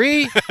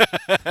 Kyrie?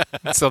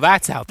 So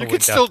that's out the window. You can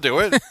still do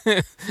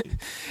it.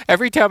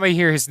 Every time I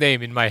hear his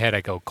name in my head,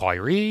 I go,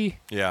 Kyrie?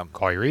 Yeah.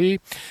 Kyrie?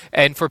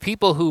 And for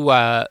people who,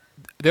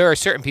 there are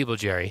certain people,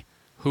 Jerry,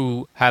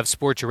 who have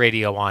sports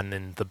radio on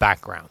in the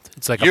background.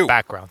 It's like a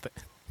background thing.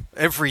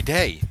 Every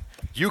day.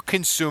 You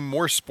consume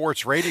more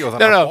sports radio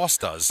than our boss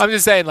does. I'm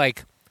just saying,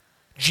 like,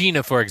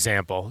 Gina, for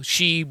example,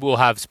 she will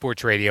have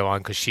sports radio on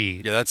because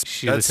she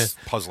that's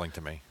puzzling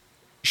to me.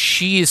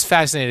 She is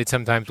fascinated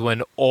sometimes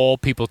when all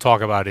people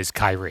talk about is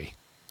Kyrie.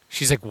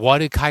 She's like, what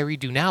did Kyrie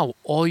do now?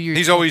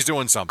 He's always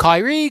doing something.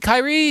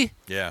 Kyrie?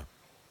 Yeah.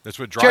 That's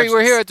what drives Jerry,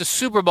 we're us. here at the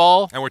Super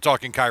Bowl. And we're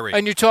talking Kyrie.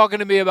 And you're talking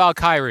to me about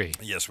Kyrie.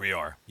 Yes, we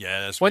are.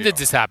 Yes, When did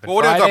this happen? Well,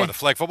 what are we Friday? talking about? The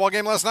flag football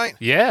game last night?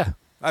 Yeah.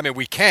 I mean,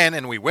 we can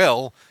and we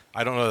will.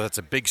 I don't know that that's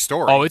a big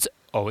story. Oh,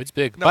 it's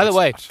big. No, By the it's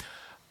way, not.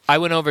 I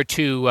went over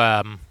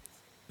to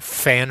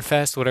Fan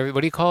Fest, what do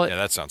you call it? Yeah,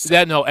 that sounds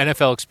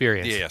NFL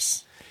Experience.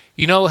 Yes.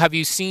 You know, have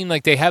you seen,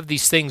 like, they have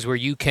these things where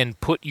you can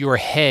put your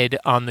head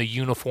on the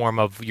uniform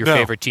of your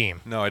favorite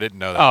team? No, I didn't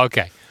know that. Oh,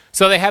 okay.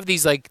 So they have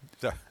these, like,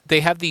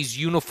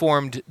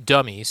 uniformed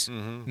dummies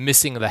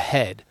missing the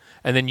head,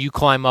 and then you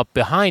climb up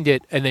behind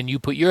it, and then you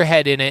put your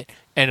head in it,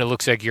 and it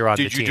looks like you're on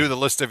the team. Did you do the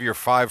list of your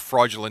 5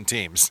 fraudulent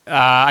teams?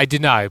 I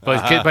did not,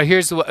 but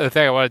here's the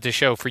thing I wanted to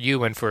show for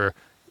you and for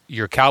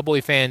your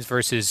Cowboy fans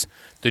versus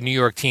the New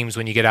York teams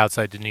when you get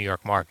outside the New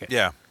York market.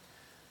 Yeah.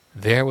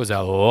 There was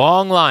a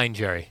long line,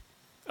 Jerry,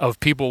 of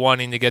people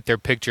wanting to get their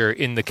picture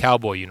in the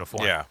Cowboy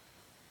uniform. Yeah.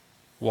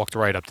 Walked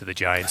right up to the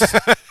Giants.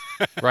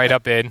 Right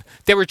up in.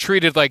 They were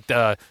treated like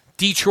the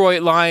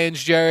Detroit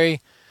Lions,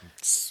 Jerry.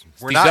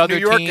 We're not New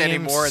York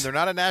anymore, and they're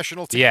not a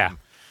national team. Yeah.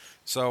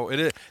 So it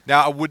is.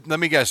 Now, let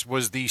me guess,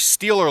 was the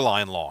Steeler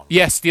line long?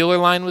 Yes,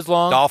 Steeler line was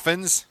long.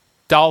 Dolphins?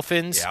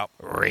 Yep.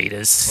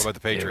 Raiders. What about the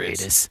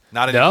Patriots? Raiders.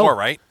 Not anymore,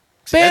 right?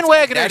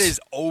 Bandwagoners. That is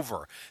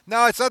over.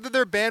 No, it's not that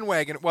they're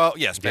bandwagon. Well,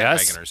 yes,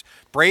 bandwagoners. Yes.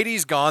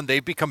 Brady's gone.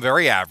 They've become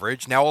very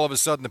average. Now, all of a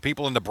sudden, the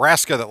people in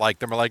Nebraska that like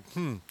them are like,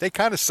 they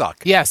kind of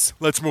suck. Yes.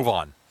 Let's move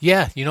on.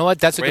 Yeah, you know what?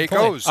 That's a good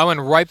point. Goes. I went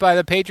right by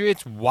the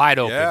Patriots, wide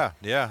open.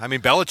 Yeah. I mean,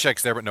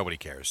 Belichick's there, but nobody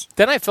cares.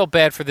 Then I felt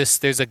bad for this.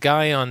 There's a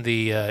guy on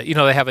the,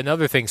 they have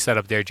another thing set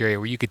up there, Jerry,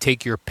 where you could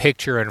take your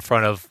picture in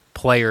front of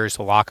players'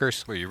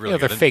 lockers. Well, you really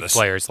they're fake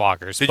players'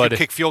 lockers. Did you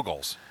kick field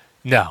goals?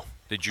 No.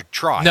 Did you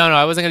try? No,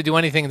 I wasn't going to do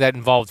anything that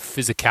involved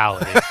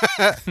physicality.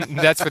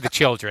 That's for the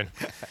children.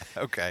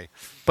 Okay.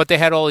 But they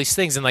had all these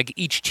things, and like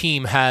each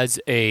team has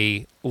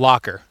a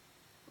locker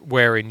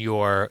wherein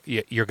your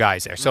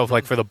guys there. So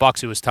like for the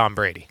Bucs, it was Tom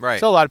Brady. Right.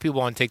 So a lot of people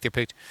want to take their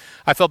picture.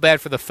 I felt bad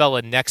for the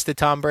fella next to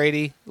Tom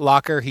Brady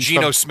locker. He's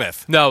Geno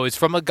Smith. No, it's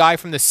from a guy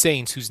from the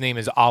Saints whose name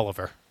is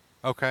Oliver.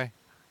 Okay.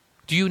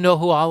 Do you know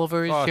who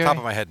Oliver is, Off the Jerry? top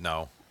of my head,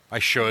 no. I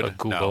should.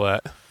 Google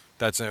it.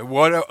 That's it.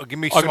 What? Give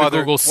me some other.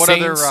 Google what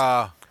Saints,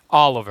 other?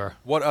 Oliver.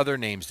 What other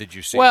names did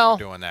you see for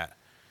doing that?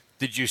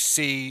 Did you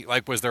see,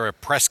 like, was there a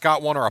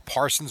Prescott one or a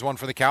Parsons one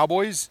for the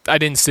Cowboys? I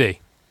didn't see.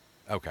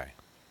 Okay.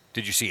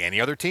 Did you see any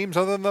other teams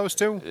other than those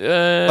two?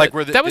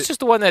 That was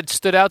just the one that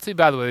stood out to you.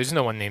 By the way, there's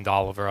no one named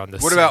Oliver on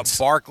this. What about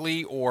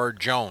Barkley or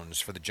Jones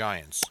for the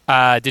Giants?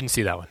 Didn't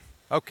see that one.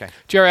 Okay.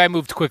 Jerry, I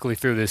moved quickly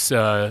through this.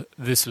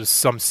 This was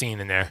some scene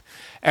in there.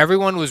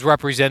 Everyone was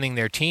representing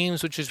their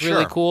teams, which is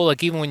really cool.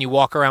 Like, even when you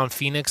walk around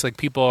Phoenix, like,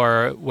 people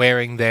are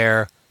wearing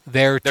their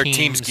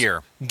team's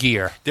gear.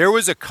 Gear. There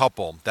was a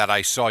couple that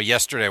I saw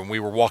yesterday when we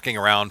were walking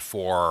around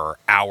for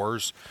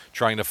hours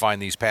trying to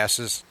find these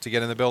passes to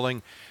get in the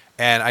building,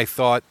 and I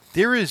thought,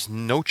 there is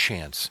no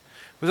chance.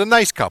 It was a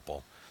nice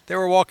couple. They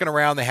were walking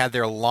around. They had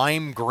their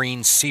lime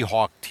green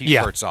Seahawk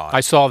T-shirts on. I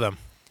saw them.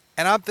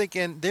 And I'm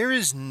thinking, there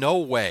is no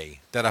way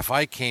that if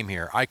I came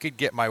here, I could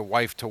get my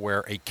wife to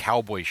wear a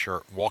cowboy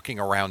shirt walking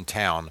around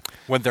town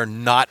when they're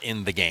not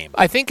in the game.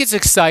 I think it's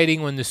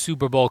exciting when the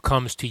Super Bowl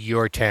comes to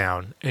your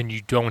town and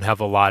you don't have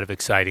a lot of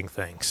exciting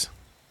things.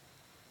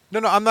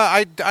 No, I'm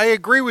not. I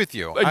agree with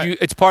you.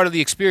 It's part of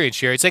the experience,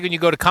 Jerry. It's like when you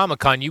go to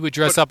Comic-Con, you would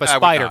dress up as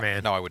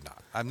Spider-Man. No, I would not.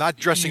 I'm not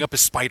dressing up as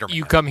Spider-Man.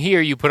 You come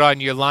here, you put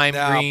on your lime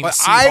green but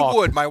Seahawk. I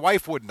would. My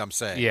wife wouldn't, I'm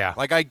saying. Yeah.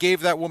 Like, I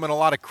gave that woman a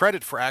lot of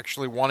credit for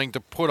actually wanting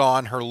to put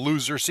on her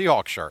loser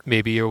Seahawk shirt.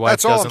 Maybe your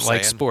wife doesn't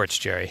like sports,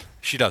 Jerry.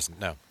 She doesn't,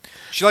 no.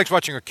 She likes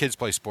watching her kids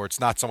play sports,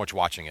 not so much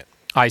watching it.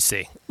 I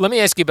see. Let me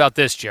ask you about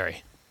this,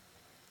 Jerry,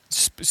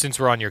 since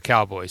we're on your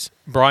Cowboys.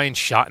 Brian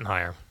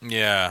Schottenheimer.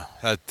 Yeah,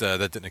 that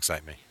didn't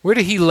excite me. Where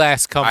did he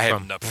last come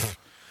from?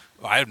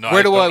 I have no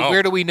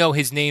Where do we know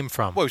his name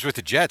from? Well, he was with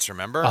the Jets,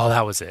 remember? Oh,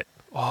 that was it.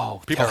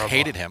 Oh, people terrible.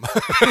 hated him.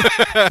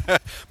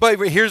 But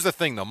here's the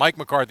thing, though. Mike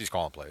McCarthy's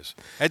calling plays.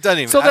 It doesn't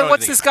even. So then,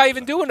 what's this guy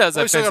even doing as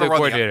offensive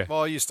coordinator?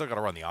 Well, you still got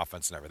to run the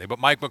offense and everything. But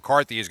Mike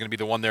McCarthy is going to be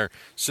the one there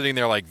sitting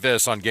there like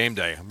this on game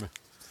day.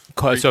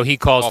 So he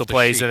calls the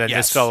plays, sheet. and then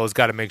this fellow's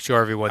got to make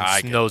sure everyone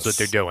knows what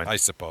they're doing. I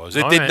suppose.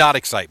 It did not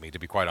excite me, to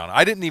be quite honest.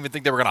 I didn't even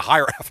think they were going to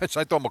hire offense.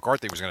 I thought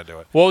McCarthy was going to do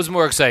it. What was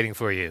more exciting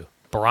for you?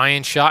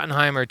 Brian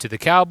Schottenheimer to the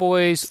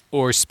Cowboys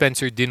or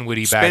Spencer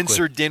Dinwiddie back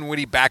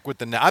Dinwiddie back with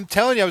the – I'm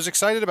telling you, I was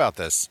excited about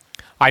this.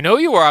 I know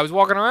you were. I was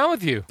walking around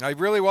with you. I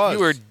really was. You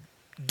were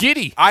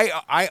giddy.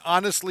 I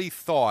honestly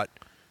thought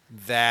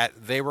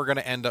that they were going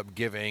to end up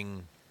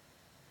giving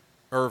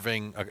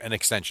Irving an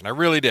extension. I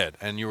really did.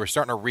 And you were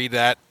starting to read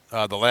that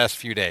the last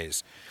few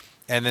days.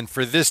 And then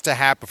for this to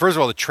happen – first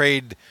of all, the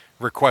trade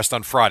request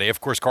on Friday.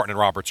 Of course, Carton and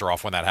Roberts are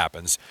off when that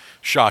happens.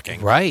 Shocking.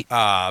 Right.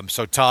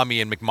 So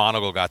Tommy and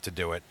McMonagle got to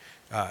do it,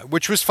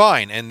 which was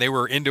fine. And they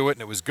were into it,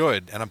 and it was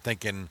good. And I'm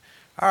thinking –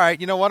 all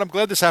right, you know what? I'm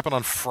glad this happened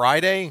on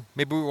Friday.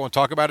 Maybe we won't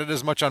talk about it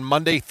as much on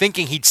Monday,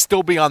 thinking he'd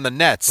still be on the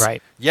Nets.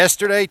 Right.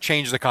 Yesterday,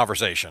 changed the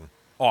conversation.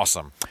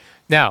 Awesome.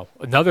 Now,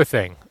 another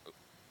thing.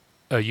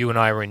 You and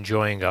I were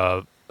enjoying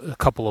a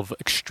couple of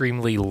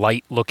extremely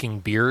light-looking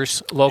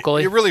beers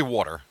locally. Really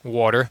water.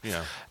 Water.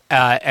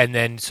 Yeah. And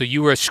then, so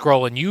you were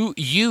scrolling.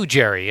 You,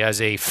 Jerry,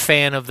 as a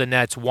fan of the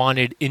Nets,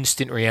 wanted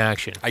instant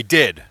reaction. I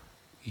did.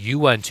 You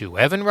went to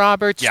Evan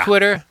Roberts'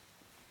 Twitter.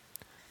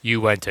 You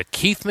went to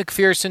Keith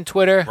McPherson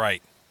Twitter.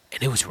 Right.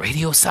 And it was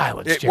radio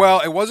silence. It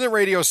wasn't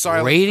radio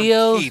silence.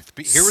 Radio from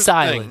Keith. Here was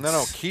silence. The thing.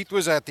 No, Keith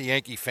was at the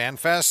Yankee Fan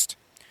Fest,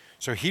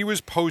 so he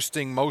was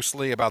posting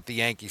mostly about the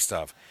Yankee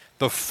stuff.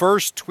 The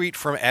first tweet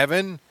from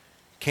Evan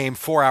came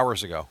 4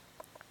 hours ago.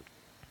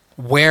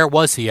 Where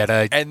was he?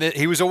 And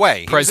he was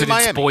away.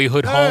 President's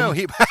boyhood home?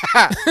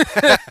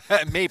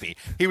 Maybe.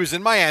 He was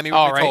in Miami,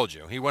 I told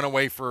you. He went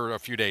away for a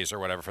few days or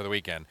whatever for the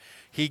weekend.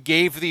 He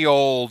gave the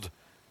old,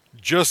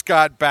 just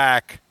got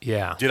back.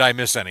 Yeah. Did I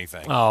miss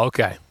anything? Oh,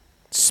 okay.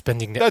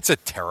 That's a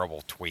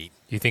terrible tweet.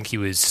 You think he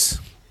was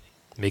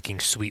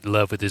making sweet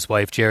love with his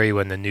wife, Jerry,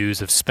 when the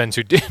news of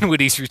Spencer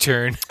Dinwiddie's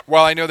return?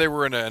 Well, I know they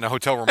were in a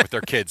hotel room with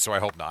their kids, so I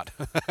hope not.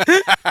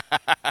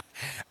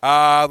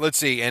 Let's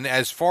see. And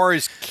as far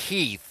as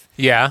Keith.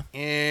 Yeah.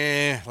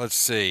 Let's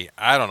see.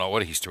 I don't know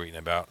what he's tweeting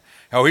about.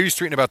 Oh, he was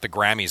tweeting about the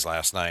Grammys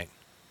last night.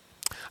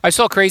 I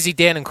saw Crazy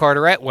Dan and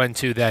Carteret went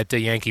to that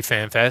Yankee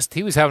Fan Fest.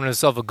 He was having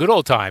himself a good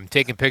old time,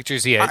 taking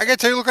pictures. I got to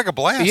tell you, it looked like a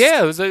blast.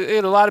 Yeah, it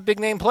had a lot of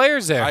big-name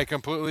players there. I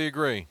completely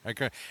agree.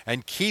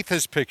 And Keith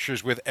has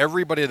pictures with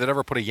everybody that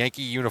ever put a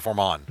Yankee uniform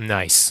on.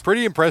 Nice.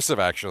 Pretty impressive,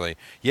 actually.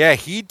 Yeah,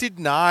 he did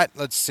not.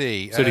 Let's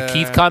see. So did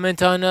Keith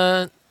comment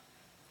on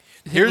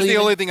here's the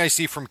only thing I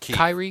see from Keith.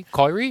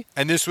 Kyrie?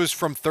 And this was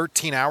from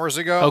 13 hours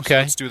ago. Okay. So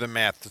let's do the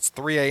math. It's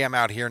 3 a.m.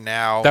 out here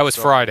now. That was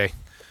Friday.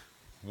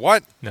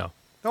 What? No.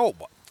 No,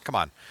 come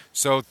on.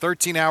 So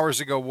 13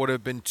 hours ago would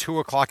have been 2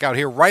 o'clock out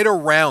here, right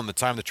around the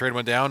time the trade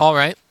went down. All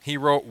right. He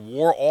wrote,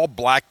 wore all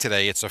black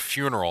today. It's a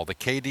funeral. The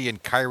KD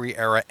and Kyrie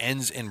era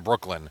ends in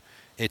Brooklyn.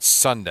 It's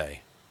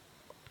Sunday.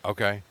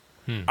 Okay.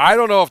 I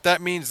don't know if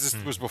that means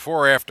this was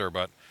before or after,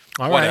 but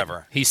whatever.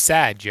 Right. He's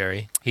sad,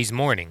 Jerry. He's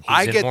mourning.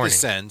 I get the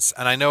sense,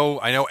 and I know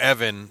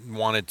Evan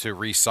wanted to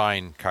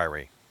re-sign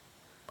Kyrie.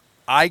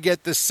 I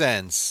get the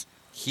sense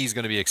he's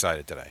going to be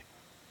excited today.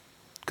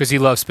 Because he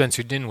loves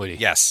Spencer Dinwiddie.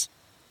 Yes.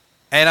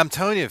 And I'm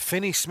telling you,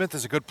 Finney Smith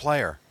is a good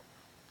player.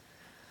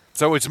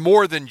 So it's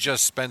more than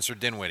just Spencer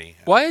Dinwiddie.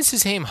 Why is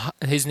his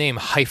name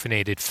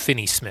hyphenated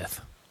Finney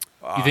Smith?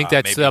 You think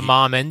that's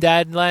mom and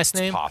dad last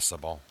name? It's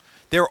possible.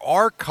 There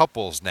are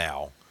couples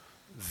now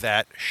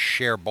that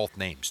share both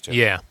names, too.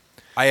 Yeah.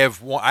 I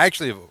have one. I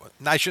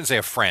shouldn't say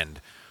a friend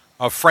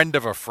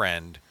of a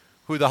friend,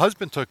 who the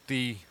husband took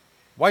the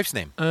wife's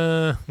name?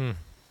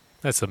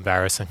 That's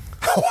embarrassing.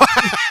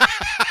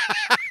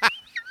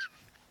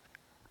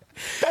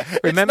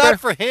 It's not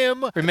for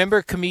him.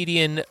 Remember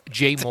comedian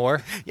Jay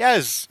Moore?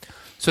 Yes.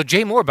 So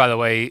Jay Moore, by the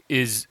way,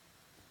 is,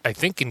 I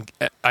think,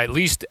 at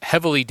least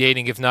heavily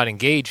dating, if not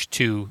engaged,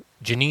 to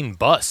Jeannie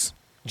Buss.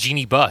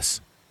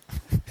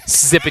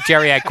 Zip it,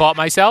 Jerry. I caught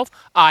myself.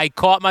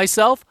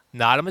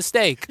 Not a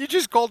mistake. You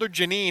just called her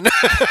Janine.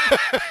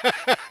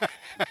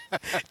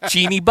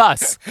 Jeannie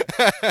Buss.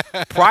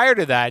 Prior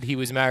to that, he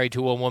was married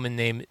to a woman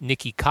named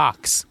Nikki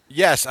Cox.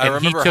 Yes, I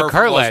remember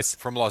her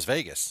from Las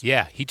Vegas.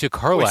 Yeah, he took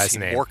her last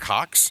name. Moore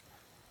Cox?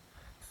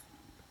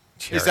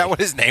 Jerry. Is that what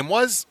his name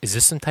was? Is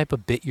this some type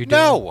of bit you're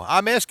doing? No,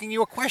 I'm asking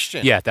you a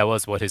question. Yeah, that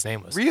was what his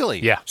name was.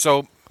 Really? Yeah.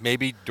 So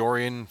maybe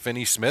Dorian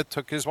Finney-Smith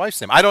took his wife's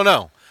name. I don't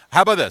know.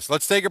 How about this?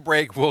 Let's take a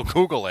break. We'll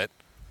Google it,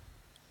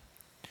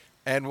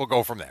 and we'll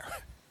go from there.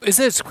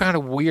 Isn't it kind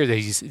of weird that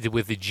he's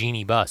with the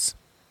Jeannie Buss?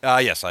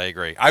 Yes, I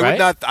agree.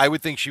 I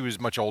would think she was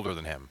much older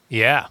than him.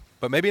 Yeah.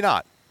 But maybe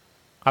not.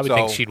 I would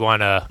think she'd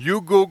want to.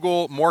 You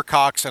Google Moore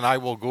Cox, and I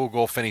will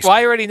Google Finney-Smith. Well,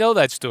 I already know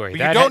that story. You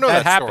don't know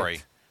that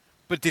story.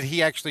 But did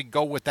he actually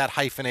go with that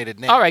hyphenated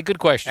name? All right, good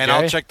question, And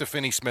Jerry. I'll check the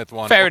Finney-Smith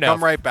one. Fair we'll enough.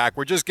 Come right back.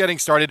 We're just getting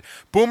started.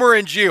 Boomer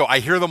and Gio, I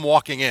hear them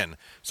walking in.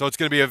 So it's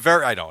going to be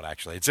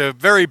it's a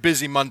very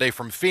busy Monday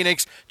from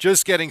Phoenix.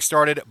 Just getting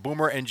started.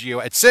 Boomer and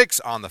Gio at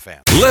 6 on The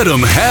Fan. Let them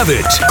have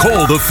it.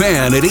 Call The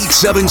Fan at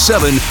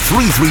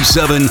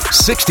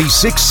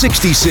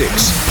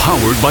 877-337-6666.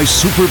 Powered by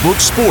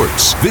Superbook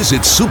Sports.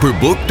 Visit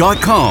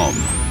superbook.com.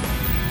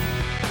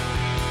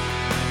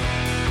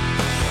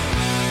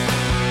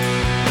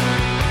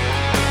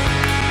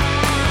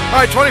 All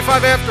right,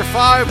 25 after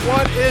 5.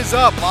 What is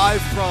up? Live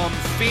from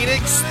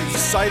Phoenix, the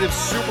site of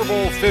Super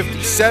Bowl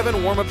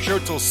 57. Warm-up show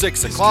till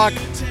 6 o'clock.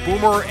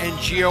 Boomer and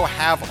Gio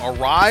have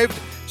arrived,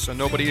 so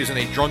nobody is in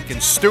a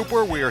drunken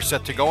stupor. We are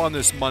set to go on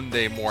this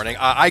Monday morning.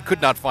 I could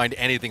not find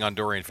anything on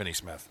Dorian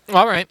Finney-Smith.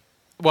 All right.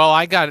 Well,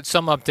 I got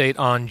some update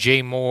on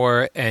Jay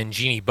Moore and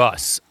Jeannie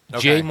Buss.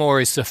 Okay. Jay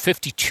Moore is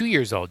 52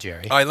 years old,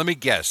 Jerry. All right, let me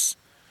guess.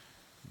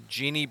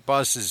 Jeannie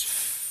Buss is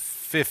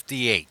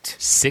 58.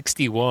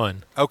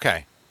 61.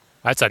 Okay.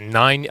 That's a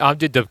 9. I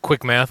did the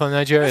quick math on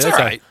that, Jerry. That's all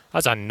right.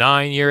 That's a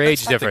 9-year age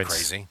That's difference.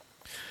 Crazy.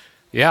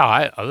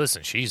 Yeah,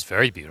 listen, she's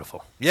very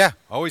beautiful. Yeah,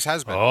 always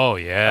has been. Oh,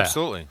 yeah.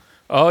 Absolutely.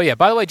 Oh, yeah.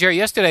 By the way, Jerry,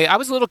 yesterday I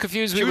was a little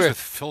confused. She was with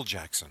Phil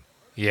Jackson.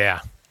 Yeah.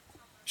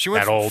 She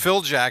went from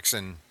Phil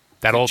Jackson.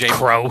 That old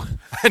crow.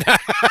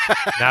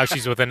 Now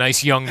she's with a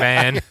nice young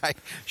man.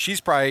 She's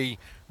probably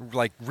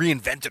like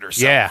reinvented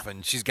herself. Yeah.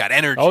 And she's got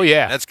energy. Oh,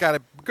 yeah. That's got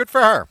to good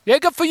for her. Yeah,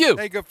 good for you.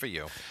 Hey, good for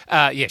you.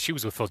 Yeah, she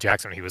was with Phil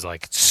Jackson when he was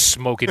like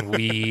smoking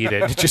weed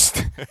and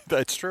just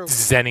that's true.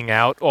 Zenning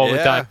out all the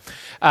time.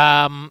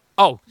 So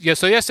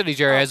yesterday,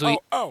 Jerry, as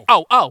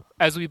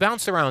we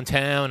bounced around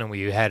town and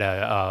we had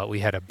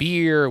a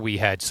beer, we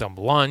had some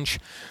lunch.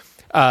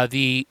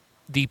 The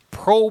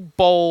Pro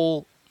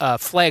Bowl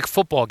flag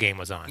football game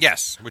was on.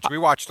 Yes, which we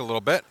watched a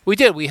little bit. We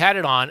did. We had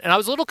it on, and I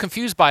was a little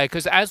confused by it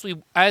because as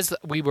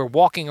we were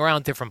walking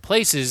around different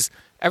places,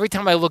 every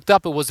time I looked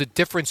up, it was a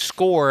different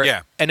score.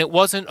 Yeah. And it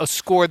wasn't a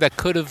score that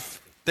could have.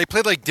 They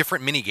played like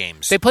different mini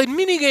games. They played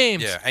mini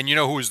games. Yeah, and you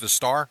know who was the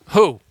star?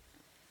 Who?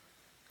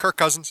 Kirk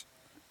Cousins.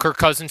 Kirk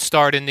Cousins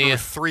starred in the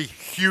 3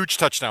 huge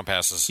touchdown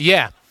passes.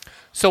 Yeah.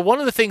 So one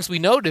of the things we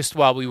noticed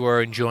while we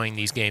were enjoying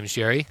these games,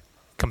 Jerry,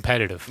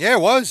 competitive. Yeah,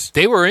 it was.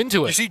 They were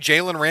into it. Did you see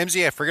Jalen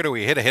Ramsey? I forget who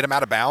he hit. Hit him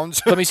out of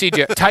bounds. Let me see.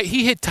 He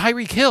hit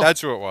Tyreek Hill.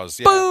 That's who it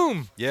was. Yeah.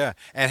 Boom. Yeah.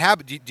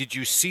 And did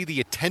you see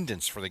the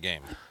attendance for the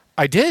game?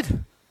 I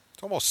did.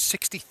 It's almost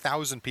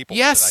 60,000 people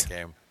to that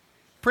game.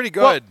 Pretty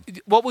good.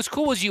 Well, what was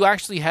cool was you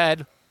actually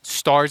had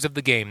stars of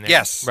the game there.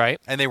 Yes.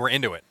 Right? And they were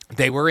into it.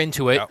 They were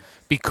into it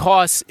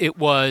because it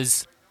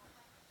was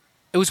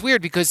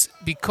weird because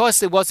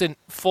it wasn't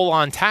full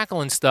on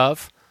tackle and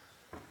stuff.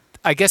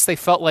 I guess they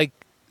felt like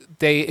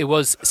it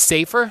was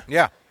safer.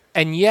 Yeah.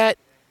 And yet,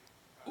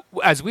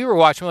 as we were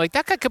watching, we're like,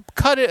 that guy could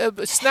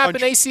snap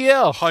an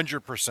ACL.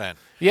 100%.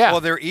 Yeah.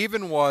 Well, there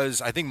even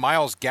was, I think,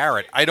 Myles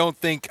Garrett. I don't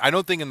think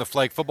in the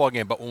flag football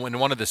game, but in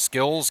one of the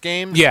skills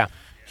games,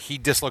 he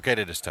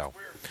dislocated his toe.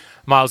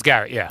 Myles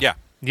Garrett, yeah. Yeah.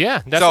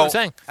 Yeah, that's what I'm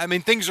saying. I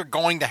mean, things are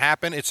going to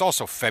happen. It's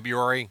also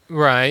February.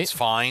 Right. It's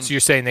fine. So you're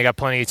saying they got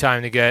plenty of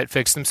time to get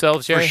fixed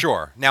themselves, Jerry? For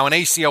sure. Now, an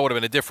ACL would have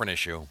been a different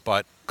issue,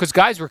 but... Because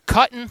guys were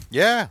cutting.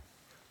 Yeah.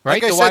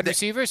 Right, like the wide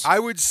receivers? I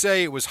would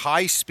say it was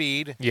high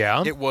speed.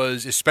 Yeah. It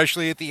was,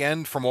 especially at the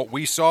end, from what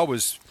we saw,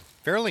 was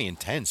fairly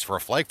intense for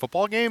a flag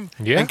football game.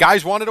 Yeah. And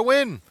guys wanted to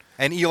win.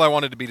 And Eli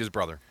wanted to beat his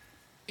brother.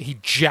 He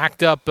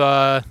jacked up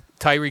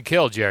Tyreek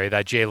Hill, Jerry,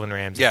 that Jalen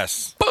Ramsey.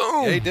 Yes.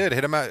 Boom! Yeah, he did.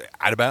 Hit him out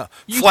of bounds.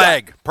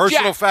 Flag.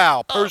 Personal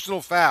foul.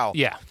 Personal foul.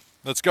 Yeah.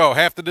 Let's go.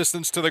 Half the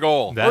distance to the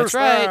goal. That's First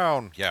right.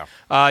 down. Yeah.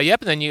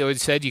 Yep, and then you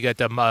said you got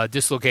the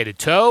dislocated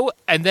toe.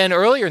 And then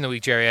earlier in the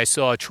week, Jerry, I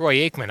saw Troy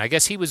Aikman. I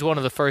guess he was one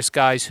of the first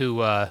guys who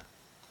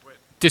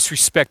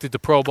disrespected the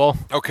Pro Bowl.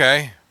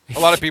 Okay. A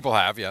lot of people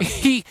have, yeah.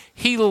 He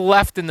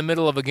left in the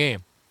middle of a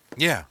game.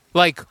 Yeah.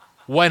 Like,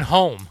 went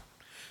home.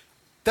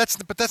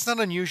 that's not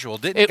unusual.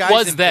 Didn't It guys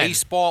was in then.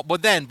 baseball?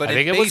 But in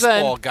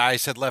baseball,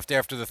 guys had left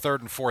after the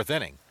third and fourth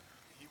inning.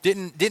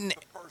 Didn't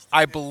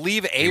I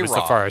believe A-Rod? He was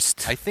the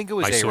first. I think it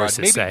was my A-Rod. sources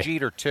Maybe say.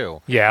 Jeter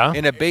too. Yeah.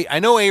 I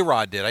know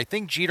A-Rod did. I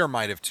think Jeter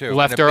might have too.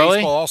 Left in a early?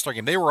 baseball All-Star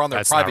game. They were on their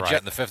That's private not jet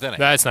right. in the fifth inning.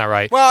 That's not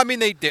right. Well, I mean,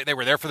 they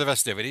were there for the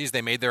festivities.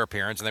 They made their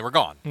appearance and they were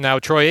gone. Now,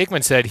 Troy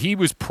Aikman said he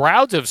was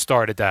proud to have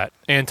started that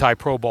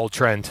anti-Pro Bowl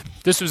trend.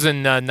 This was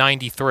in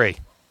 '93.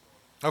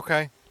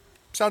 Okay.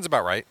 Sounds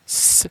about right.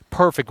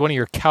 Perfect. One of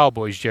your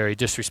Cowboys, Jerry,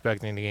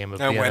 disrespecting the game of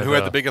And who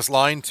had the biggest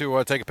line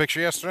to take a picture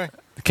yesterday?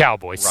 The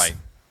Cowboys. Right.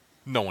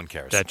 No one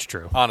cares. That's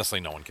true.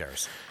 Honestly, no one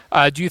cares.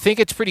 Do you think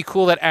it's pretty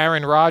cool that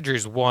Aaron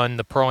Rodgers won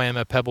the Pro-Am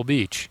at Pebble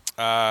Beach?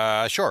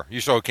 Sure.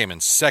 You saw who came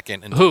in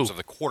second in Who? terms of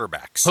the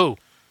quarterbacks. Who?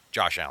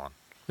 Josh Allen.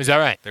 Is that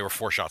right? They were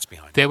 4 shots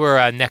behind. They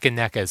were neck and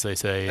neck, as they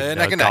say.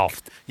 Neck and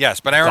golf. neck.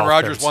 Yes, but Aaron Golf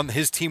Rodgers terms. won.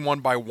 His team won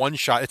by 1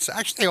 shot. It's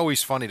actually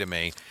always funny to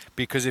me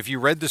because if you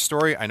read the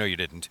story, I know you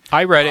didn't.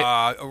 I read it.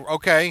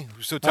 Okay,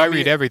 so tell me,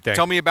 read everything.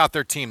 Tell me about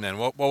their team then.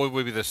 What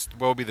would be this?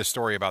 What would be the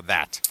story about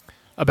that?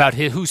 About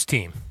whose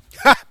team?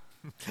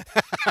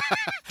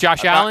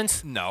 Josh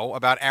Allen's? No,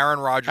 about Aaron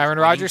Rodgers. Aaron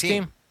Rodgers'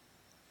 team?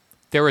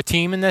 They were a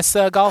team in this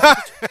golf?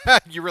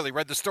 You really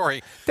read the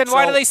story. Then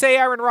why do they say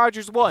Aaron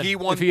Rodgers won? He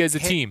won if he has a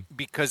team.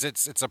 Because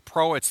it's the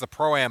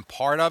Pro-Am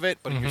part of it,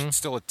 but it's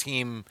still a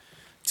team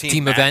match.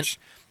 Event.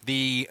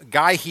 The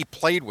guy he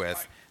played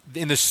with,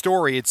 in the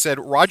story, it said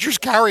Rodgers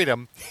carried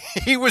him.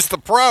 He was the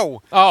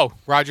pro. Oh,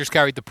 Rodgers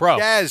carried the pro.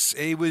 Yes,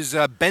 it was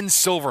Ben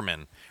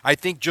Silverman. I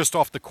think just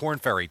off the Corn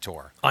Ferry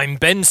Tour. I'm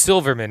Ben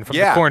Silverman from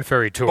the Corn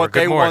Ferry Tour. But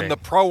Good they morning. won the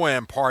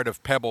Pro-Am part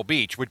of Pebble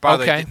Beach, which, by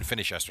the way, didn't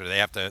finish yesterday. They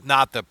have to,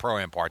 not the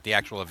Pro-Am part, the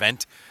actual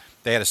event.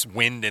 They had a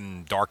wind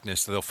and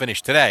darkness, so they'll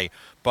finish today.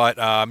 But,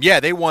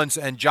 they won.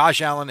 And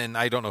Josh Allen, and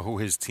I don't know who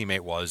his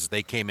teammate was,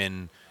 they came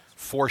in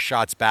 4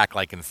 shots back,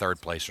 like in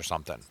third place or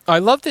something. I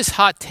love this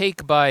hot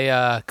take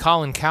by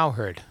Colin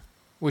Cowherd,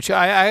 which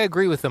I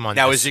agree with him on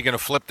Now, this. is he going to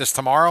flip this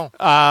tomorrow?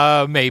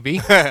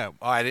 Maybe. Oh,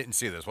 I didn't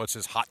see this. What's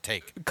his hot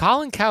take?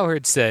 Colin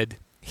Cowherd said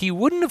he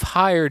wouldn't have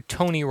hired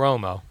Tony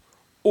Romo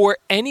or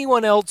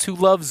anyone else who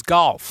loves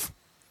golf.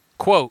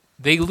 Quote,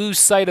 they lose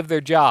sight of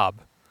their job.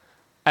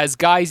 As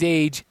guys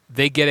age,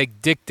 they get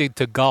addicted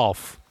to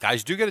golf.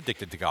 Guys do get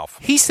addicted to golf.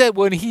 He said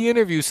when he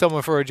interviews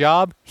someone for a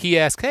job, he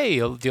asks, hey,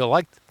 do you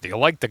like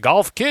the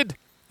golf, kid?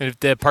 And if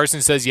the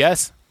person says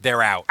yes,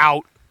 they're out.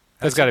 Out.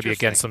 That's That's got to be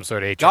interesting. against some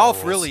sort of HR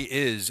Golf rules. really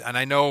is, and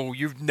I know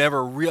you've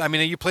never really. I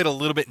mean, you played a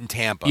little bit in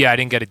Tampa. Yeah, I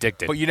didn't get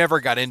addicted. But you never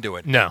got into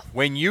it. No.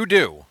 When you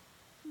do,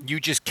 you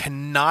just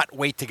cannot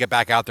wait to get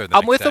back out there.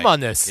 I'm with him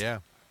on this. Yeah.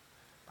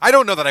 I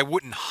don't know that I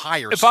wouldn't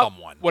hire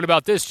someone. What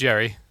about this,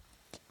 Jerry?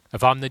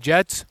 If I'm the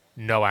Jets,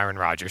 no Aaron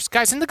Rodgers.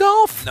 Guy's into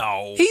golf.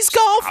 No. He's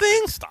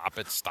golfing. Stop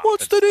it.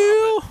 What's the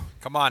deal?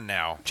 Come on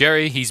now.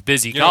 Jerry, he's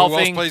busy You know who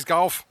golfing. else plays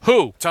golf?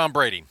 Who? Tom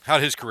Brady.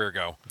 How'd his career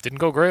go? Didn't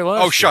go great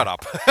last Oh, shut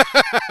up.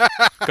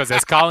 Because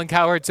as Colin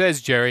Cowherd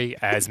says, Jerry,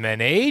 as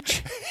men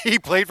age, He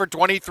played for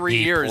 23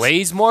 he years.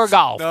 plays more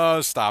golf.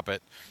 No, stop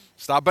it.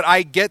 Stop. But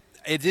I get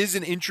it is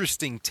an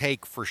interesting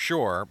take for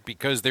sure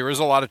because there is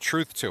a lot of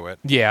truth to it.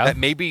 Yeah. That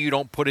maybe you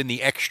don't put in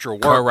the extra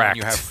work when Correct.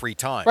 you have free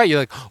time. Right, you're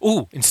like,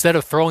 ooh, instead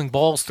of throwing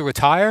balls through a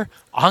tire,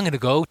 I'm going to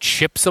go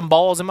chip some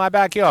balls in my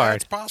backyard.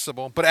 It's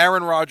possible. But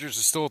Aaron Rodgers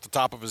is still at the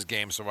top of his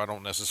game, so I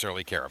don't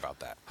necessarily care about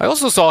that. I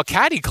also saw a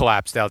caddy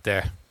collapsed out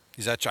there.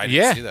 Is that I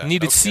didn't see that.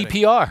 Needed No kidding.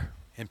 CPR.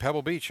 In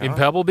Pebble Beach, huh? In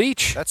Pebble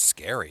Beach. That's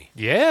scary.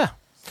 Yeah.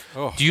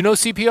 Oh. Do you know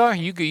CPR?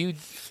 You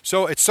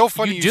So it's so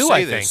funny you do, say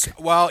I this. think.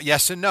 Well,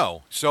 yes and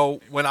no. So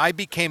when I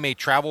became a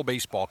travel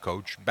baseball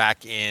coach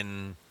back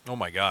in,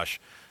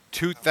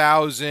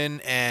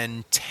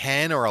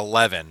 2010 or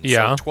 11,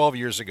 Yeah. so 12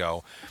 years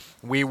ago,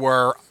 we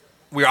were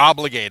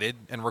obligated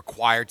and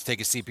required to take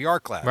a CPR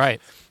class.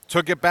 Right.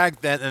 Took it back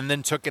then and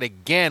then took it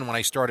again when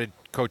I started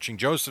coaching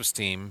Joseph's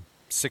team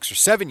 6 or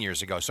 7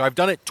 years ago. So I've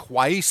done it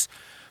twice.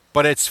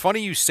 But it's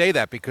funny you say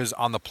that because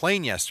on the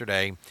plane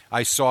yesterday,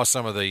 I saw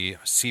some of the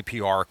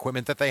CPR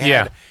equipment that they had.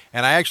 Yeah.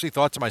 And I actually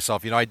thought to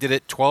myself, I did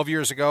it 12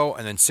 years ago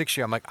and then 6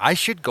 years. I'm like, I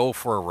should go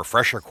for a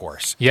refresher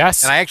course.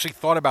 Yes. And I actually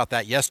thought about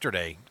that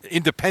yesterday,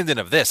 independent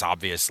of this,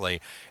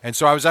 obviously. And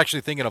so I was actually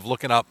thinking of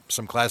looking up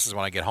some classes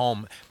when I get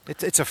home.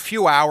 It's a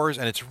few hours,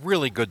 and it's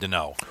really good to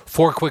know.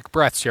 4 quick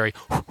breaths, Jerry.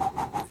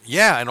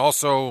 Yeah, and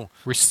also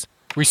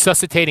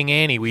Resuscitating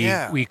Annie. Was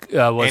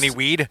Annie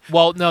Weed?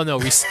 Well, no.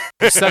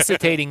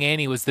 Resuscitating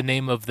Annie was the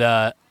name of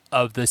the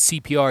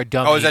CPR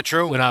dummy. Oh, is that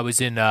true? When I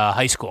was in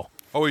high school.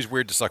 Always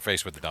weird to suck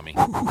face with the dummy.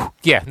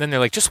 Yeah, and then they're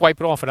like, just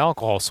wipe it off with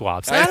alcohol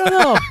swabs. I don't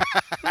know.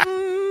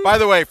 By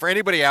the way, for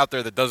anybody out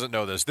there that doesn't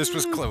know this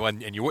was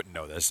and you wouldn't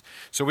know this.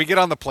 So we get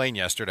on the plane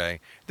yesterday.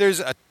 There's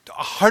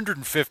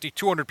 150,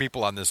 200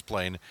 people on this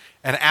plane,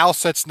 and Al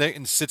sits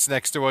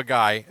next to a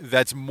guy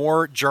that's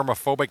more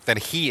germophobic than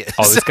he is.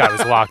 Oh, this guy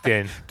was locked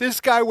in.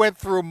 This guy went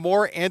through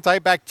more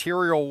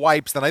antibacterial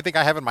wipes than I think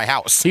I have in my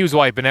house. He was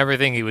wiping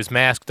everything. He was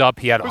masked up.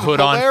 He had a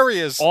hood on.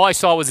 Hilarious. All I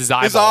saw was his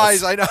eyeballs. His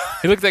eyes, I know.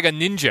 He looked like a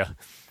ninja.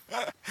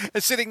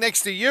 Sitting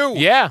next to you.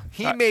 Yeah.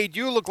 He made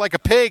you look like a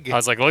pig. I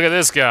was like, look at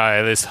this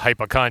guy, this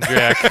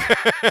hypochondriac.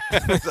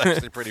 That's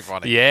actually pretty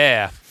funny.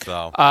 Yeah.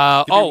 So,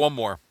 give you one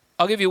more.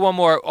 I'll give you one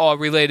more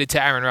related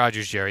to Aaron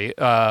Rodgers, Jerry.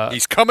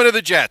 He's coming to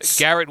the Jets.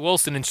 Garrett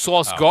Wilson and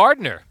Sauce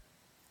Gardner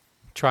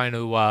trying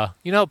to,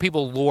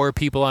 people lure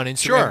people on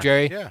Instagram,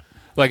 Jerry? Yeah.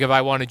 Like if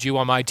I wanted you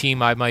on my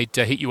team, I might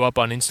hit you up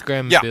on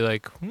Instagram and be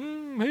like,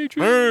 hey,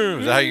 Jerry.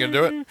 Is that how you're going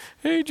to do it?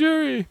 Hey,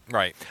 Jerry.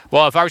 Right.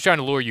 Well, if I was trying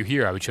to lure you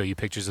here, I would show you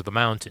pictures of the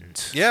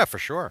mountains. Yeah, for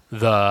sure.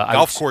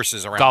 Golf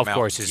courses around golf the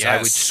courses. Yes. I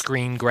would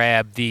screen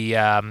grab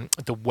the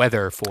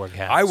weather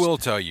forecast. I will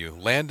tell you,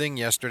 landing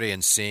yesterday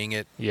and seeing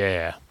it.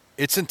 Yeah.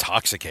 It's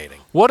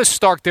intoxicating. What a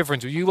stark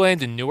difference. When you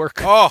land in Newark.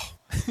 Oh,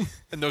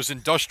 and those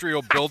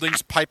industrial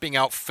buildings piping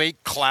out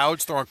fake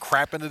clouds, throwing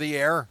crap into the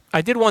air.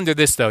 I did wonder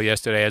this, though,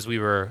 yesterday as we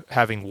were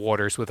having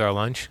waters with our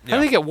lunch. How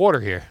do they get water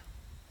here?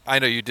 I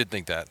know you did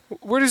think that.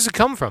 Where does it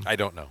come from? I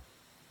don't know.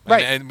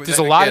 Right. And there's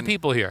a lot of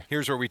people here.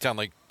 Here's where we sound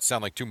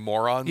like two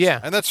morons. Yeah.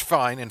 And that's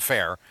fine and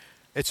fair.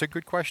 It's a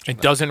good question.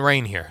 It doesn't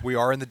rain here. We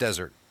are in the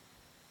desert.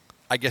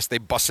 I guess they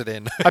bus it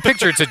in. I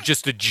picture it's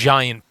just a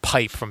giant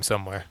pipe from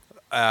somewhere.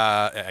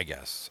 I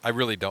guess. I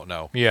really don't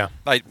know. Yeah.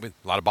 With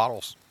a lot of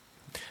bottles.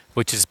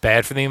 Which is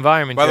bad for the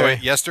environment. By the Jerry.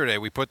 way, yesterday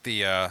we put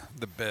in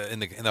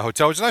the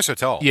hotel. It's a nice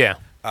hotel. Yeah.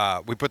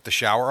 We put the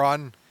shower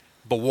on.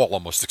 The wall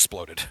almost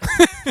exploded.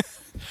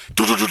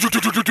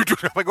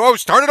 I'm like, oh,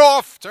 turn it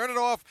off. Turn it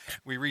off.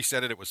 We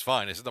reset it. It was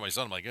fine. I said to my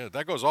son, I'm like, if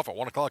that goes off at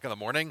 1 o'clock in the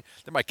morning,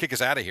 they might kick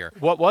us out of here.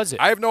 What was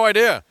it? I have no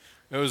idea.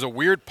 It was a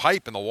weird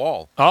pipe in the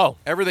wall. Oh.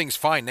 Everything's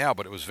fine now,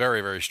 but it was very,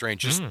 very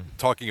strange. Just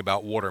talking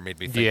about water made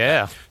me think.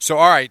 Yeah. That. So,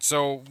 all right.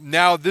 So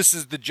now this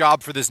is the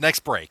job for this next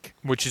break.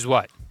 Which is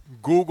what?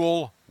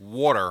 Google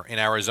water in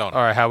Arizona.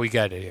 All right, how we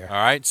got it here. All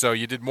right, so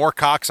you did more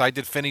Cox, I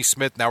did Finney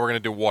Smith, now we're going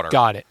to do water.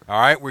 Got it. All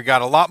right, we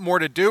got a lot more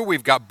to do.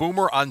 We've got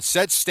Boomer on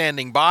set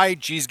standing by.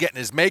 G's getting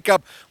his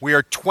makeup. We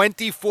are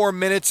 24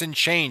 minutes and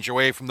change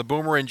away from the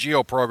Boomer and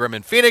Geo program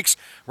in Phoenix,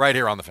 right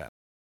here on The Fan.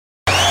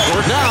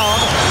 We're down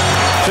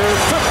to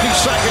 50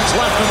 seconds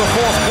left in the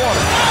fourth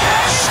quarter.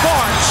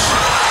 Starks.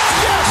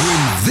 Yes!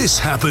 When this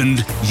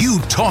happened, you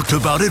talked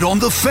about it on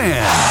The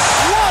Fan.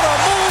 What a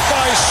move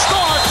by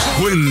Starks!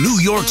 When New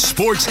York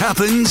sports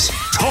happens,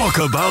 talk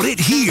about it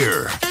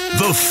here.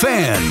 The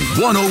Fan,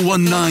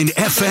 101.9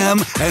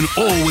 FM, and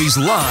always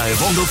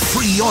live on the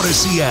free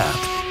Odyssey app.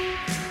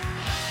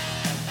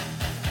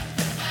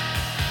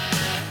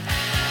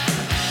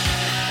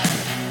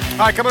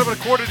 All right, coming up at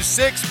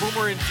 5:45,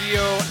 Boomer and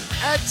Geo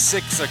at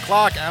 6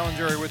 o'clock. Alan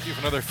Jerry with you for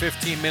another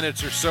 15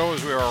 minutes or so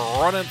as we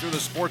are running through the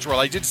sports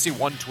world. I did see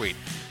one tweet.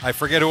 I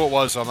forget who it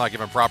was, so I'm not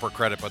giving proper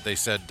credit, but they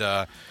said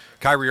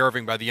Kyrie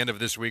Irving by the end of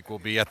this week will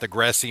be at the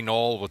grassy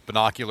knoll with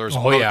binoculars,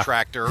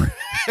 tractor,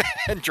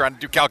 and trying to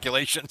do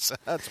calculations.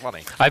 That's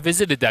funny. I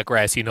visited that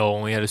grassy knoll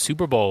when we had a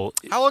Super Bowl.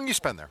 How long you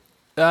spend there?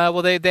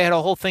 Well, they had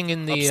a whole thing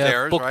in the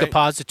upstairs, book right?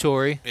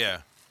 Depository. Yeah.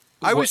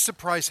 I was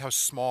surprised how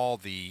small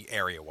the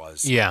area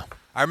was. Yeah.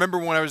 I remember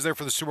when I was there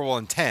for the Super Bowl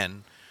in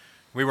 10,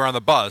 we were on the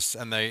bus,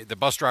 and the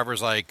bus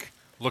driver's like,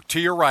 look to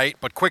your right,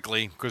 but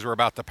quickly, because we're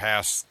about to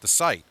pass the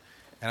site.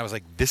 And I was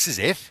like, this is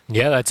it?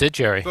 Yeah, that's it,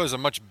 Jerry. It was a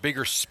much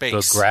bigger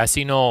space. The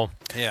grassy knoll.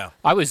 Yeah.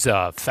 I was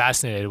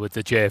fascinated with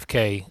the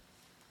JFK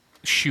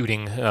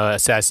shooting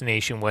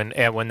assassination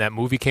when that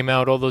movie came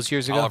out all those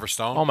years ago. Oliver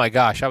Stone? Oh, my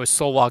gosh. I was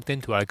so locked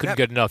into it. I couldn't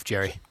get enough,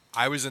 Jerry.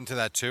 I was into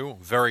that, too.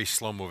 Very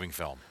slow-moving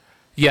film.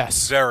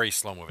 Yes. Very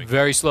slow-moving.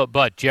 Very slow.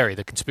 But, Jerry,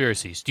 the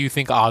conspiracies. Do you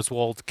think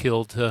Oswald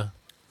killed... No,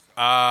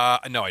 I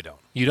don't.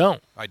 You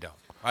don't? I don't.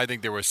 I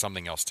think there was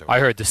something else to it. I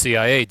heard the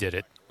CIA did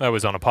it. That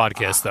was on a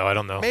podcast, though. I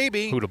don't know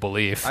who to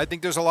believe. I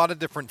think there's a lot of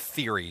different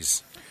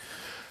theories.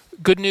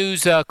 Good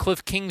news,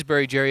 Cliff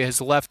Kingsbury, Jerry,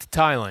 has left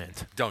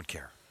Thailand. Don't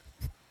care.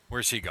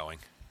 Where's he going?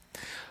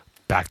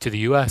 Back to the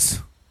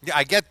U.S. Yeah,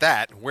 I get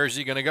that. Where's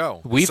he going to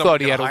go? We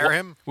thought he had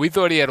him? We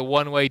thought he had a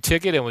one-way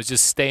ticket and was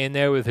just staying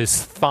there with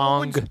his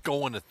thong. No one's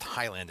going to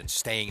Thailand and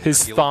staying in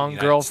his thong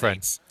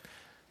girlfriend. States.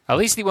 At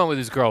least he went with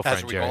his girlfriend,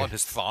 That's what Jerry. we call it,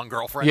 his thong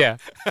girlfriend? Yeah.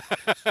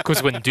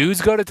 Because when dudes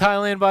go to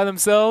Thailand by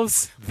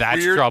themselves, that's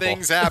Weird trouble.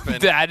 things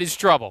happen. That is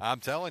trouble. I'm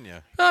telling you.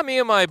 Me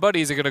and my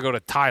buddies are going to go to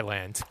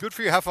Thailand. Good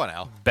for you. Have fun,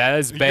 Al.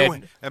 That's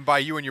bad. And by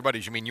you and your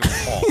buddies, you mean you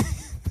and Paul.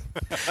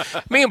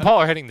 Me and Paul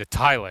are heading to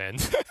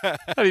Thailand.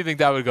 How do you think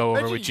that would go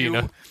over with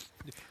Gina?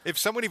 If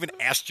someone even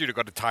asked you to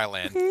go to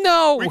Thailand,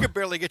 no, we could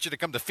barely get you to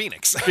come to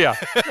Phoenix. Yeah,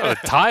 go to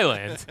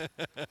Thailand.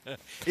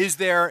 Is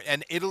there,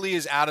 and Italy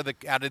is out of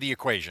the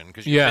equation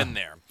because you've been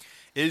there.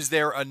 Is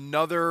there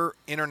another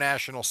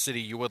international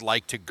city you would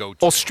like to go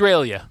to?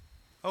 Australia.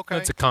 Okay,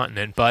 that's a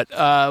continent, but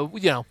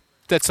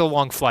that's a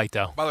long flight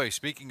though. By the way,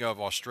 speaking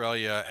of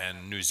Australia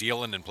and New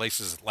Zealand and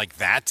places like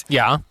that,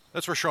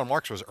 that's where Sean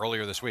Marks was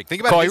earlier this week.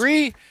 Think about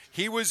Kyrie.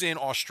 He was in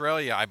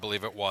Australia, I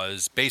believe it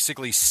was,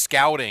 basically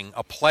scouting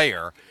a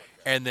player.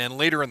 And then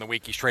later in the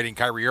week, he's trading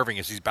Kyrie Irving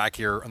as he's back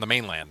here on the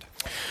mainland.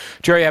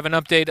 Jerry, I have an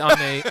update on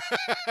a...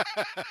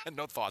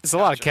 No thoughts. There's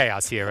a lot of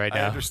chaos here right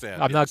now. I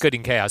understand. I'm not good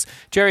in chaos.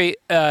 Jerry,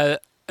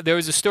 there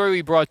was a story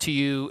we brought to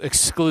you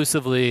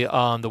exclusively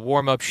on the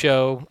warm-up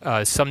show.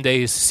 Some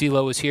days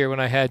CeeLo was here when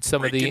I had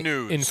some of the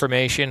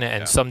information,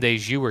 and some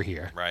days you were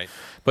here. Right.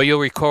 But you'll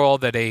recall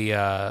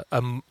that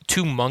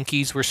two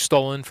monkeys were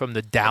stolen from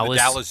the Dallas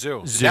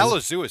Zoo. The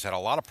Dallas Zoo has had a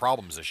lot of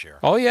problems this year.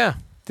 Oh, yeah.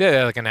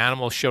 Like an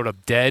animal showed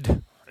up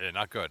dead. Yeah,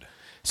 not good.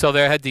 So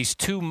they had these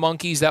two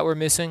monkeys that were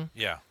missing.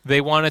 Yeah.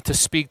 They wanted to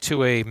speak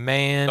to a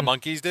man. The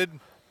monkeys did?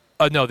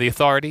 No, the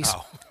authorities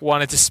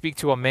wanted to speak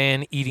to a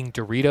man eating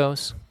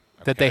Doritos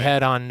that they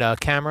had on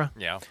camera.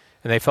 Yeah.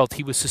 And they felt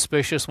he was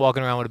suspicious,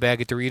 walking around with a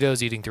bag of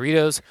Doritos, eating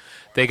Doritos.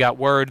 They got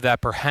word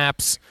that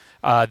perhaps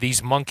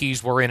these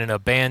monkeys were in an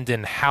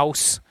abandoned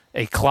house,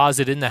 a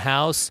closet in the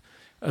house.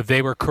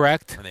 They were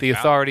correct. The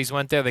authorities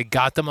went there. They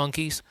got the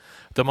monkeys.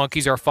 The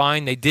monkeys are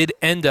fine. They did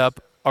end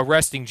up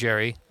arresting,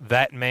 Jerry,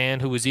 that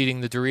man who was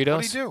eating the Doritos.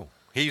 What did he do?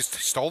 He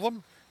stole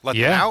them? Let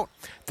them out?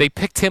 They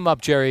picked him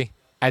up, Jerry,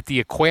 at the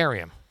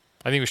aquarium.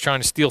 I think he was trying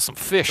to steal some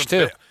fish,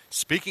 too.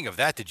 Speaking of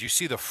that, did you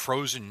see the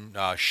frozen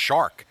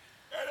shark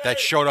that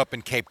showed up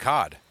in Cape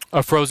Cod?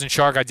 A frozen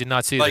shark? I did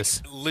not see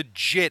this.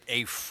 Legit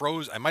a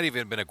frozen. It might have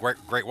even been a great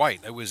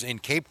white. It was in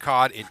Cape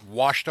Cod. It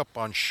washed up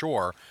on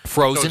shore.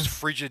 Frozen? Those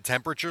frigid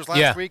temperatures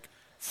last week.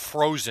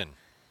 Frozen.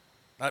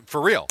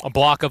 For real. A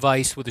block of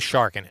ice with a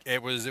shark in it.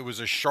 It was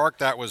a shark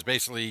that was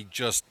basically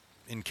just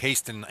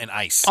encased in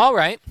ice. All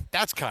right.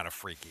 That's kind of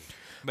freaky.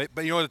 But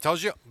you know what it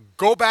tells you?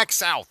 Go back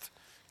south.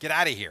 Get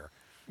out of here.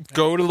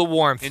 Go to the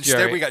warmth, Instead,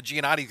 Jerry. we got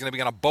Giannotti's going to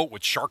be on a boat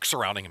with sharks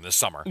surrounding him this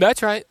summer.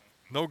 That's right.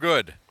 No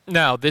good.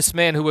 Now, this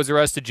man who was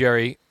arrested,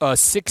 Jerry,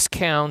 6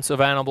 counts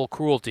of animal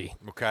cruelty.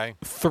 Okay.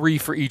 3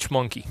 for each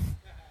monkey.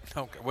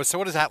 Okay. Well, so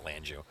what does that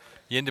land you?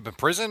 You end up in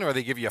prison, or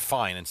they give you a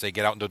fine and say,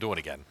 get out and don't do it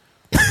again?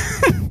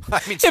 I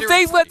mean, if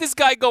they let this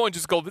guy go and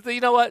just go, you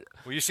know what?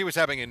 Well, you see what's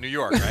happening in New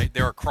York, right?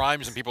 There are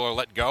crimes and people are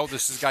let go.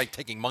 This is a guy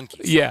taking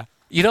monkeys. Yeah.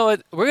 You know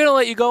what? We're going to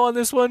let you go on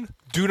this one.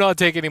 Do not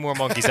take any more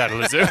monkeys out of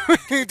the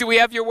zoo. Do we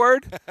have your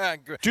word?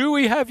 Do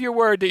we have your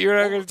word that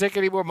you're not going to take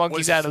any more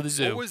monkeys out of the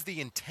zoo? What was the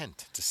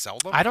intent? To sell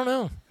them? I don't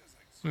know.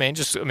 Man,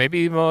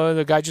 maybe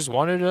the guy just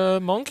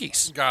wanted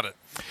monkeys. Got it.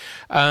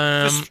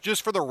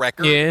 Just for the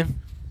record. Yeah.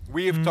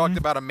 We have talked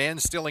about a man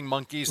stealing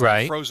monkeys and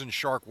a frozen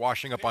shark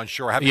washing up on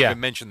shore. I haven't even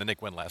mentioned the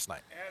Knick win last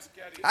night.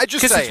 I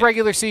just because it's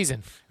regular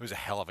season. It was a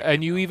hell of a game.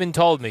 And you even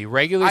told me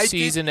regular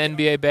season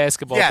NBA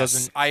basketball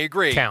doesn't I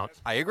agree. count.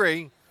 I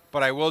agree.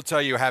 But I will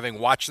tell you, having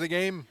watched the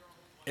game,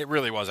 it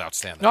really was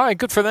outstanding. All right,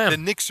 good for them. The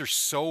Knicks are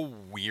so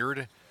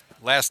weird.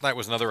 Last night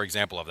was another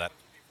example of that.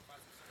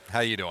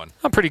 How you doing?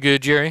 I'm pretty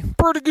good, Jerry.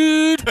 Pretty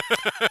good.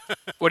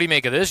 What do you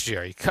make of this,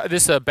 Jerry?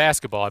 This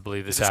basketball, I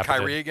believe this happened. Is this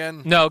Kyrie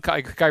again? No,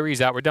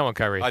 Kyrie's out. We're done with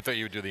Kyrie. I thought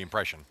you would do the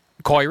impression.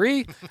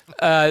 Kyrie?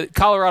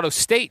 Colorado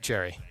State,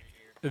 Jerry.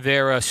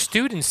 Their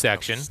student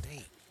section.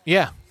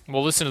 Yeah.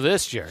 Well, listen to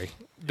this, Jerry.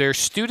 Their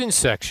student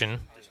section,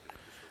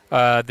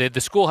 the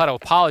school had to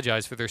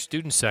apologize for their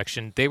student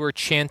section. They were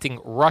chanting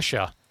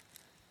Russia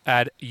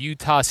at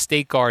Utah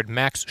State guard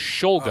Max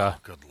Shulga,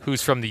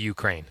 who's from the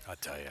Ukraine. I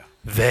tell you.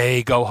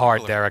 They go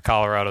hard there at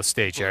Colorado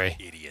State, Jerry.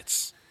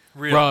 Idiots.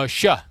 Really?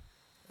 Russia.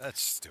 That's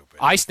stupid.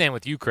 I stand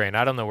with Ukraine.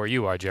 I don't know where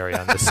you are, Jerry,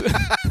 on this.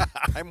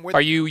 I'm with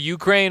Are you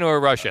Ukraine or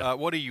Russia?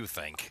 What do you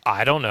think?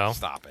 I don't know.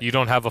 Stop it. You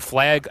don't have a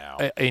flag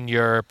in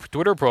your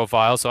Twitter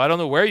profile, so I don't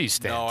know where you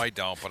stand. No, I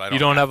don't. But I don't. You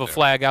don't have a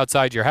flag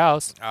outside your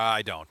house.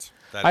 I don't.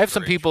 I have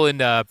some people in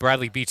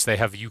Bradley Beach. They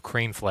have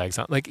Ukraine flags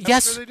on. Like,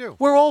 yes, they do.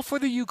 We're all for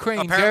the Ukraine,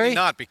 Apparently Jerry.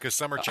 not, because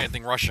some are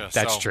chanting Russia.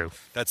 That's so true.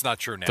 That's not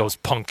true now. Those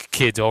punk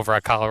kids over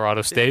at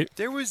Colorado State.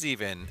 There was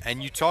even,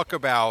 and you talk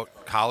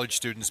about college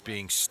students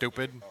being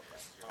stupid.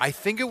 I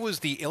think it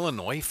was the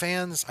Illinois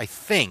fans,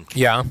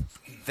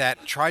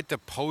 that tried to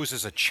pose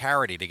as a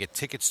charity to get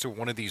tickets to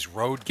one of these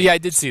road games. Yeah, I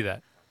did see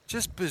that.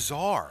 Just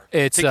bizarre.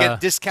 It's to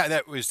get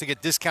to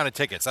get discounted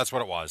tickets. That's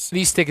what it was.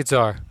 These tickets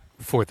are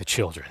for the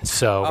children,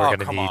 so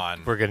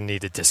we're gonna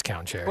need a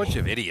discount, Jerry. Bunch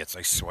of idiots,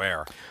 I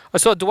swear. I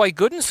saw Dwight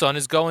Gooden's son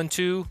is going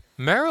to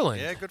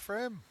Maryland. Yeah, good for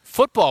him.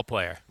 Football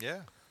player.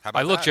 Yeah. How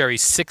about that? Jerry,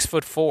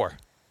 6'4".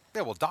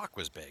 Yeah, well, Doc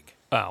was big.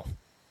 Oh.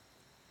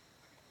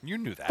 You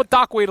knew that. But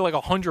Doc weighed like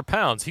 100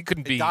 pounds. He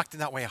couldn't be. Doc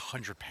did not weigh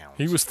 100 pounds.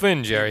 He was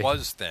thin, Jerry. He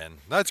was thin.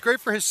 That's great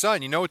for his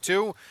son. You know,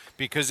 too,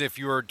 because if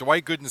you're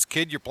Dwight Gooden's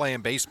kid, you're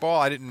playing baseball.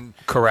 I didn't.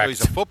 Correct. Know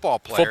he's a football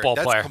player.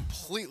 That's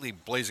completely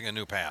blazing a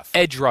new path.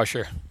 Edge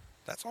rusher.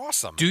 That's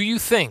awesome. Do you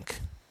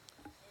think,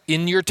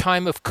 in your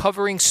time of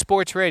covering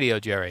sports radio,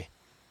 Jerry,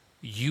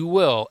 you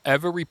will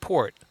ever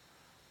report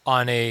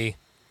on a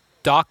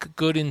Doc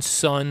Gooden's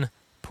son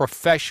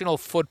professional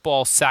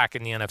football sack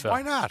in the NFL?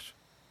 Why not?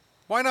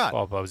 Why not?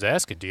 Well, I was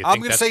asking, do you I'm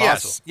think gonna that's say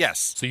possible?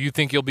 Yes. So you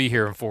think you'll be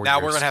here in 4 years? Now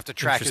we're going to have to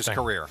track his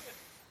career.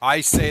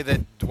 I say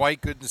that Dwight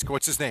Gooden's,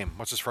 what's his name?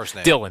 What's his first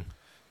name? Dylan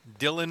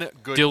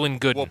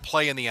Gooden will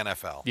play in the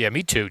NFL. Yeah,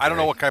 me too, Jerry. I don't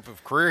know what type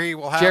of career he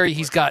will have. Jerry,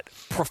 he's got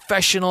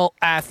professional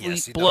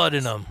athlete blood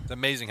in him. It's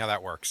amazing how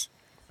that works.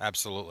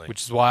 Absolutely.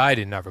 Which is why I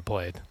never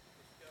played.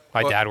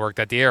 My dad worked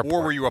at the airport.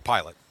 Or were you a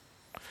pilot?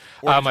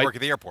 Or did you work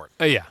at the airport?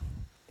 Yeah.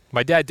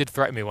 My dad did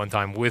threaten me one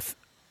time with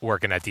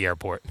working at the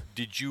airport.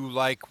 Did you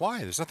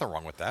why? There's nothing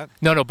wrong with that.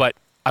 No, but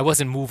I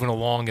wasn't moving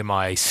along in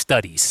my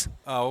studies.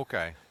 Oh,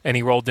 okay. And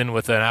he rolled in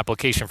with an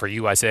application for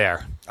U.S.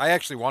 Air. I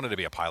actually wanted to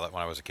be a pilot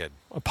when I was a kid.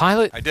 A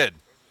pilot? I did.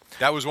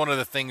 That was one of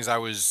the things I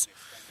was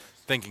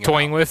thinking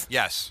Toying about. with?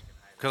 Yes,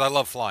 because I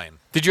love flying.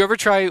 Did you ever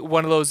try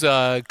one of those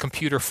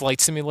computer flight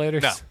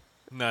simulators?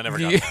 No, I never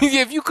got that.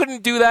 If you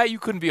couldn't do that, you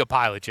couldn't be a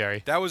pilot,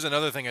 Jerry. That was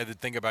another thing I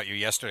did think about you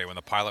yesterday when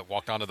the pilot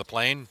walked onto the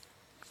plane.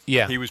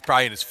 Yeah. He was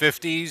probably in his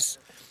 50s.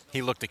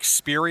 He looked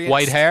experienced.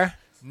 White hair?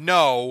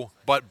 No,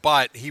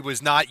 but he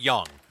was not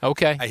young.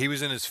 Okay. He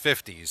was in his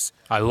 50s.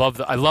 I love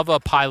a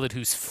pilot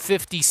who's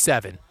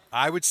 57.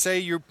 I would say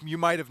you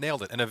might have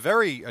nailed it. And a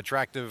very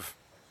attractive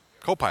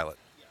co-pilot.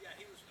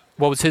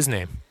 What was his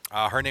name?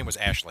 Her name was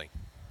Ashley.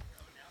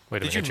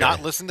 Wait a Did minute, you not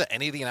Jerry. listen to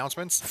any of the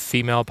announcements?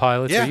 Female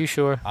pilots? Yeah. Are you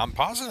sure? I'm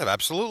positive,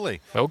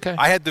 absolutely. Okay.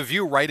 I had the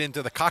view right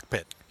into the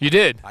cockpit. You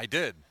did? I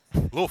did. A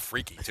little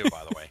freaky, too,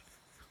 by the way.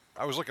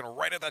 I was looking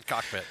right at that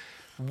cockpit.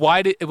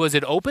 Was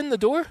it open, the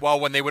door? Well,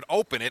 when they would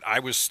open it, I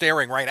was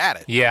staring right at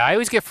it. Yeah, I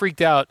always get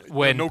freaked out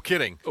when... No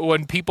kidding.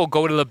 When people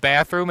go to the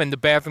bathroom and the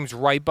bathroom's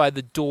right by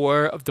the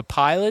door of the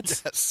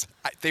pilots. Yes.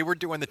 They were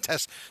doing the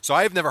test. So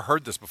I've never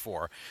heard this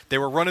before. They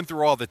were running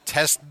through all the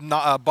test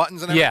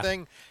buttons and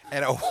everything.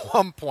 And at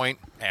one point,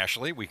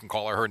 Ashley, we can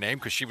call her name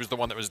because she was the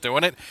one that was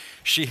doing it,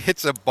 she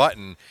hits a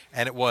button,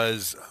 and it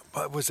was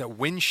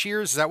wind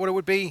shears? Is that what it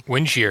would be?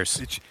 Wind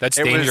shears. That's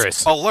it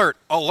dangerous. Was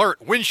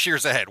alert, wind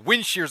shears ahead,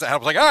 wind shears ahead. I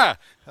was like, ah!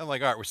 I'm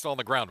like, all right, we're still on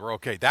the ground. We're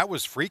okay. That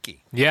was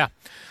freaky. Yeah.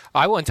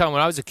 One time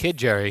when I was a kid,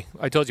 Jerry,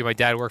 I told you my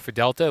dad worked for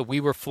Delta. We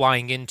were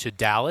flying into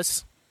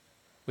Dallas.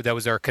 That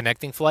was our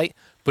connecting flight.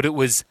 But it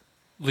was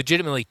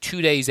legitimately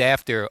 2 days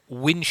after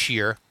wind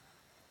shear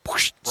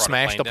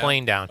smashed the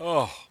plane down.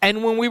 Oh.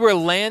 And when we were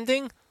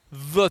landing,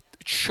 the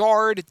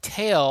charred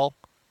tail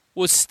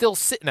was still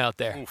sitting out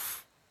there. Oof.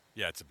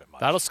 Yeah, it's a bit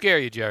much. That'll scare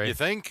you, Jerry. You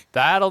think?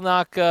 That'll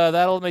make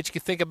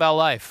you think about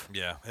life.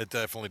 Yeah, it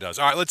definitely does.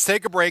 All right, let's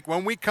take a break.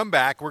 When we come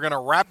back, we're going to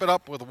wrap it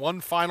up with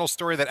one final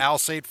story that Al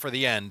saved for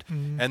the end.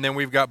 Mm-hmm. And then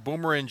we've got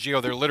Boomer and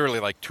Gio. They're literally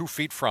like 2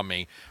 feet from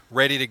me,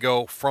 ready to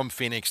go from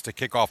Phoenix to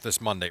kick off this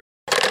Monday.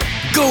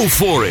 Go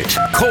for it.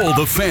 Call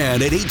the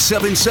Fan at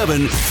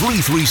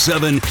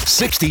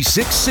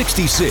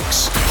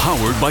 877-337-6666.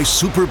 Powered by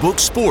Superbook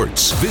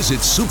Sports. Visit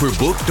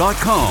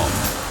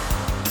superbook.com.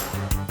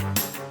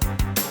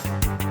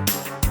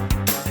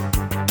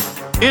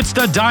 It's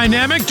the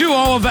dynamic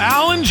duo of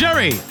Al and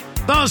Jerry,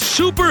 the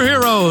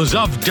superheroes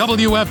of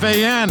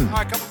WFAN. All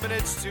right, a couple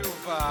minutes to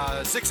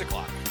 6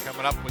 o'clock.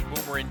 Coming up with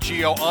Boomer and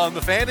Gio on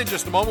the Fan in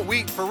just a moment.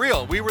 We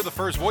were the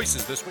first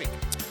voices this week.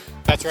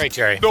 That's right,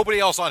 Jerry. Nobody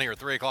else on here at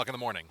 3 o'clock in the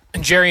morning.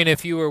 And Jerry, and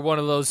if you were one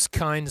of those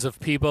kinds of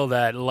people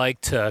that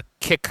like to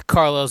kick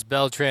Carlos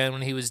Beltran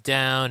when he was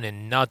down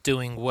and not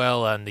doing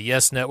well on the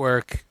Yes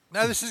Network.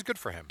 No, this is good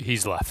for him.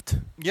 He's left.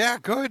 Yeah,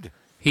 good.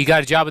 He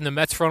got a job in the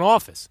Mets front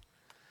office.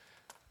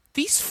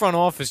 These front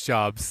office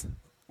jobs.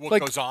 What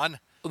goes on?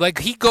 Like,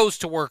 he goes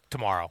to work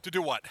tomorrow. To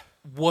do what?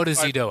 What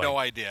is he doing? No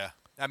idea.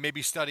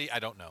 Maybe study. I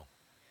don't know.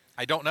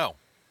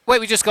 Wait,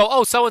 we just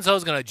go,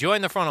 so-and-so's going to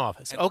join the front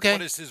office. And okay.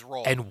 What is his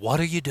role? And what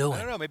are you doing?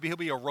 I don't know. Maybe he'll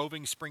be a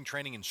roving spring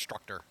training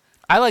instructor.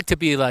 I like to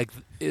be like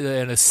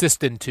an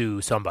assistant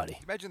to somebody.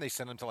 Imagine they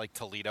send him to like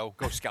Toledo.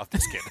 Go scout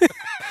this kid.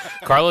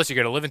 Carlos, you're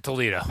going to live in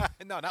Toledo.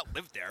 No, not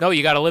live there. No,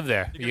 you got to live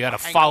there. You got to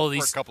follow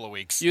these for a couple of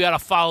weeks. You got to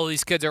follow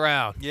these kids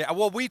around. Yeah,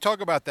 well, we talk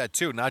about that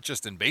too, not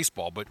just in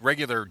baseball, but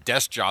regular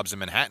desk jobs in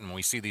Manhattan. When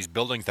we see these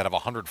buildings that have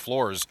 100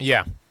 floors.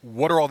 Yeah.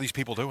 What are all these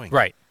people doing?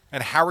 Right.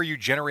 And how are you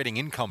generating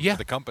income for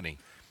the company?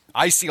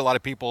 I see a lot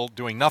of people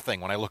doing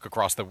nothing when I look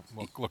across the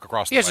way.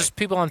 Yeah, just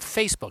people on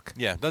Facebook.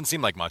 Yeah, doesn't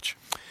seem like much.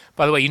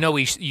 By the way,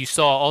 you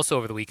saw also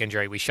over the weekend,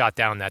 Jerry, we shot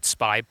down that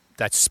spy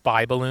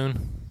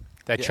balloon,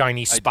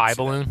 Chinese spy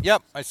balloon.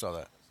 Yep, I saw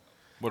that.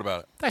 What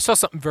about it? I saw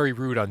something very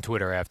rude on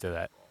Twitter after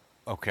that.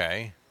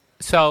 Okay.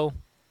 So,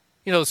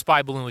 the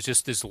spy balloon was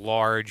just this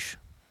large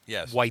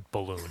white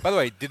balloon. By the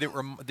way, did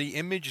the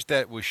image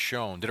that was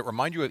shown, did it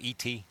remind you of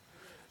E.T.?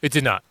 It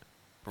did not.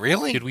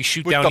 Really? Did we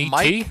shoot with down the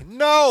E.T.? Mic?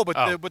 No,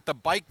 but with the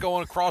bike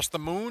going across the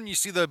moon, you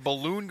see the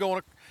balloon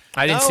going.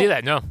 I didn't see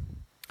that. No,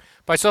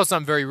 but I saw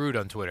something very rude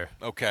on Twitter.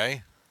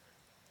 Okay.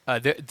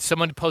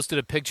 Someone posted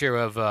a picture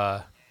of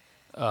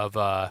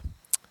Whoopi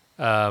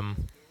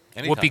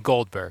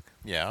Goldberg.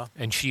 Yeah.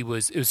 And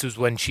this was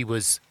when she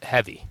was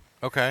heavy.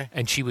 Okay.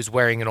 And she was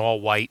wearing an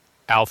all white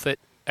outfit,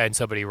 and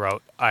somebody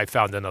wrote, "I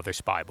found another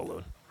spy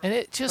balloon." And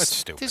it just That's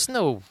stupid. There's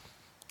no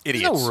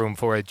Idiots. room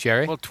for it,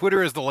 Jerry. Well,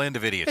 Twitter is the land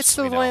of idiots. It's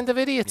the land of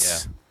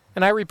idiots. Yeah.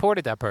 And I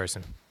reported that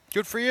person.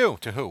 Good for you.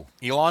 To who?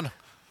 Elon?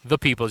 The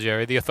people,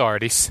 Jerry. The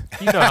authorities.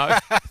 You know how.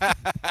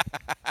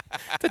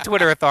 The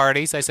Twitter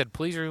authorities. I said,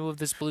 please remove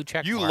this blue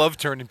check You mark. love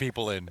turning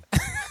people in.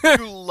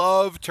 You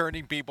love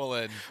turning people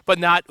in. But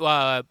not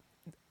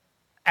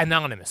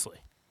anonymously.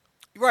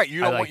 Right. You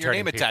don't like want your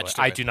name people attached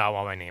to it. I do not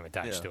want my name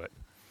attached to it.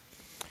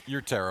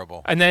 You're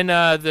terrible. And then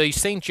the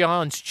St.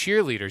 John's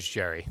cheerleaders,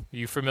 Jerry. Are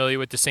you familiar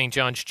with the St.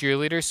 John's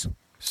cheerleaders?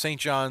 St.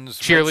 John's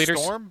cheerleaders. Red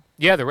Storm?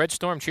 Yeah, the Red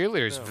Storm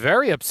cheerleaders. Yeah.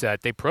 Very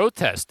upset. They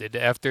protested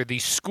after the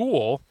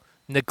school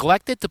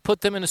neglected to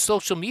put them in a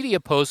social media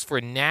post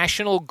for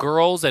National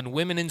Girls and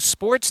Women in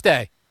Sports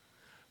Day.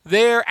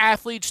 They're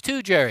athletes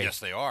too, Jerry. Yes,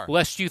 they are.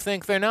 Lest you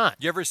think they're not.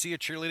 You ever see a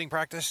cheerleading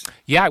practice?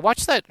 Yeah, I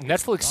watched that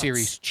Netflix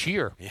series,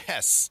 Cheer.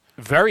 Yes.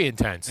 Very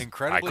intense.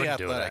 Incredibly I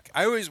couldn't athletic. do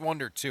I always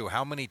wonder, too,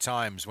 how many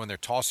times when they're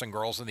tossing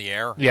girls in the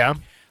air, yeah,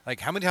 like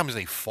how many times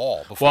they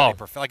fall before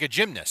they like a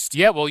gymnast.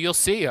 Yeah, well, you'll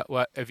see.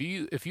 If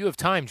you have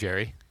time,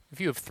 Jerry, if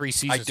you have 3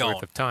 seasons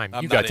worth of time,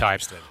 you got time.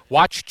 Interested.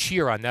 Watch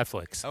Cheer on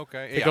Netflix.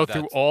 Okay. They go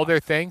through all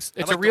their things.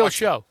 It's a real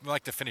show. I'd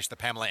like to finish the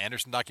Pamela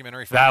Anderson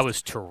documentary first. That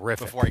was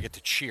terrific. Before I get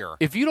to Cheer.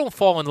 If you don't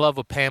fall in love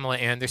with Pamela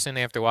Anderson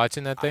after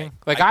watching that thing,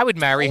 I would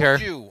marry her.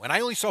 And I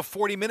only saw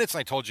 40 minutes, and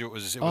I told you it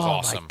was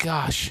awesome. Oh, my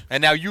gosh.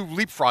 And now you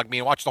leapfrogged me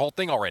and watched the whole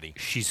thing already.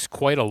 She's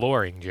quite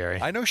alluring,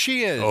 Jerry. I know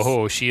she is.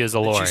 Oh, she is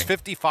alluring. And she's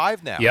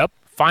 55 now. Yep.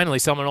 Finally,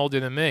 someone older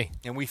than me.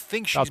 And we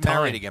think she's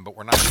married again, but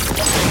we're not.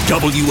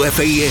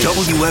 WFAN,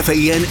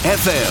 WFAN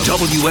FM,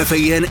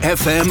 WFAN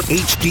FM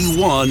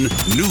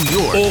HD1, New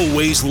York.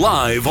 Always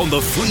live on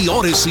the free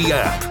Odyssey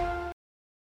app.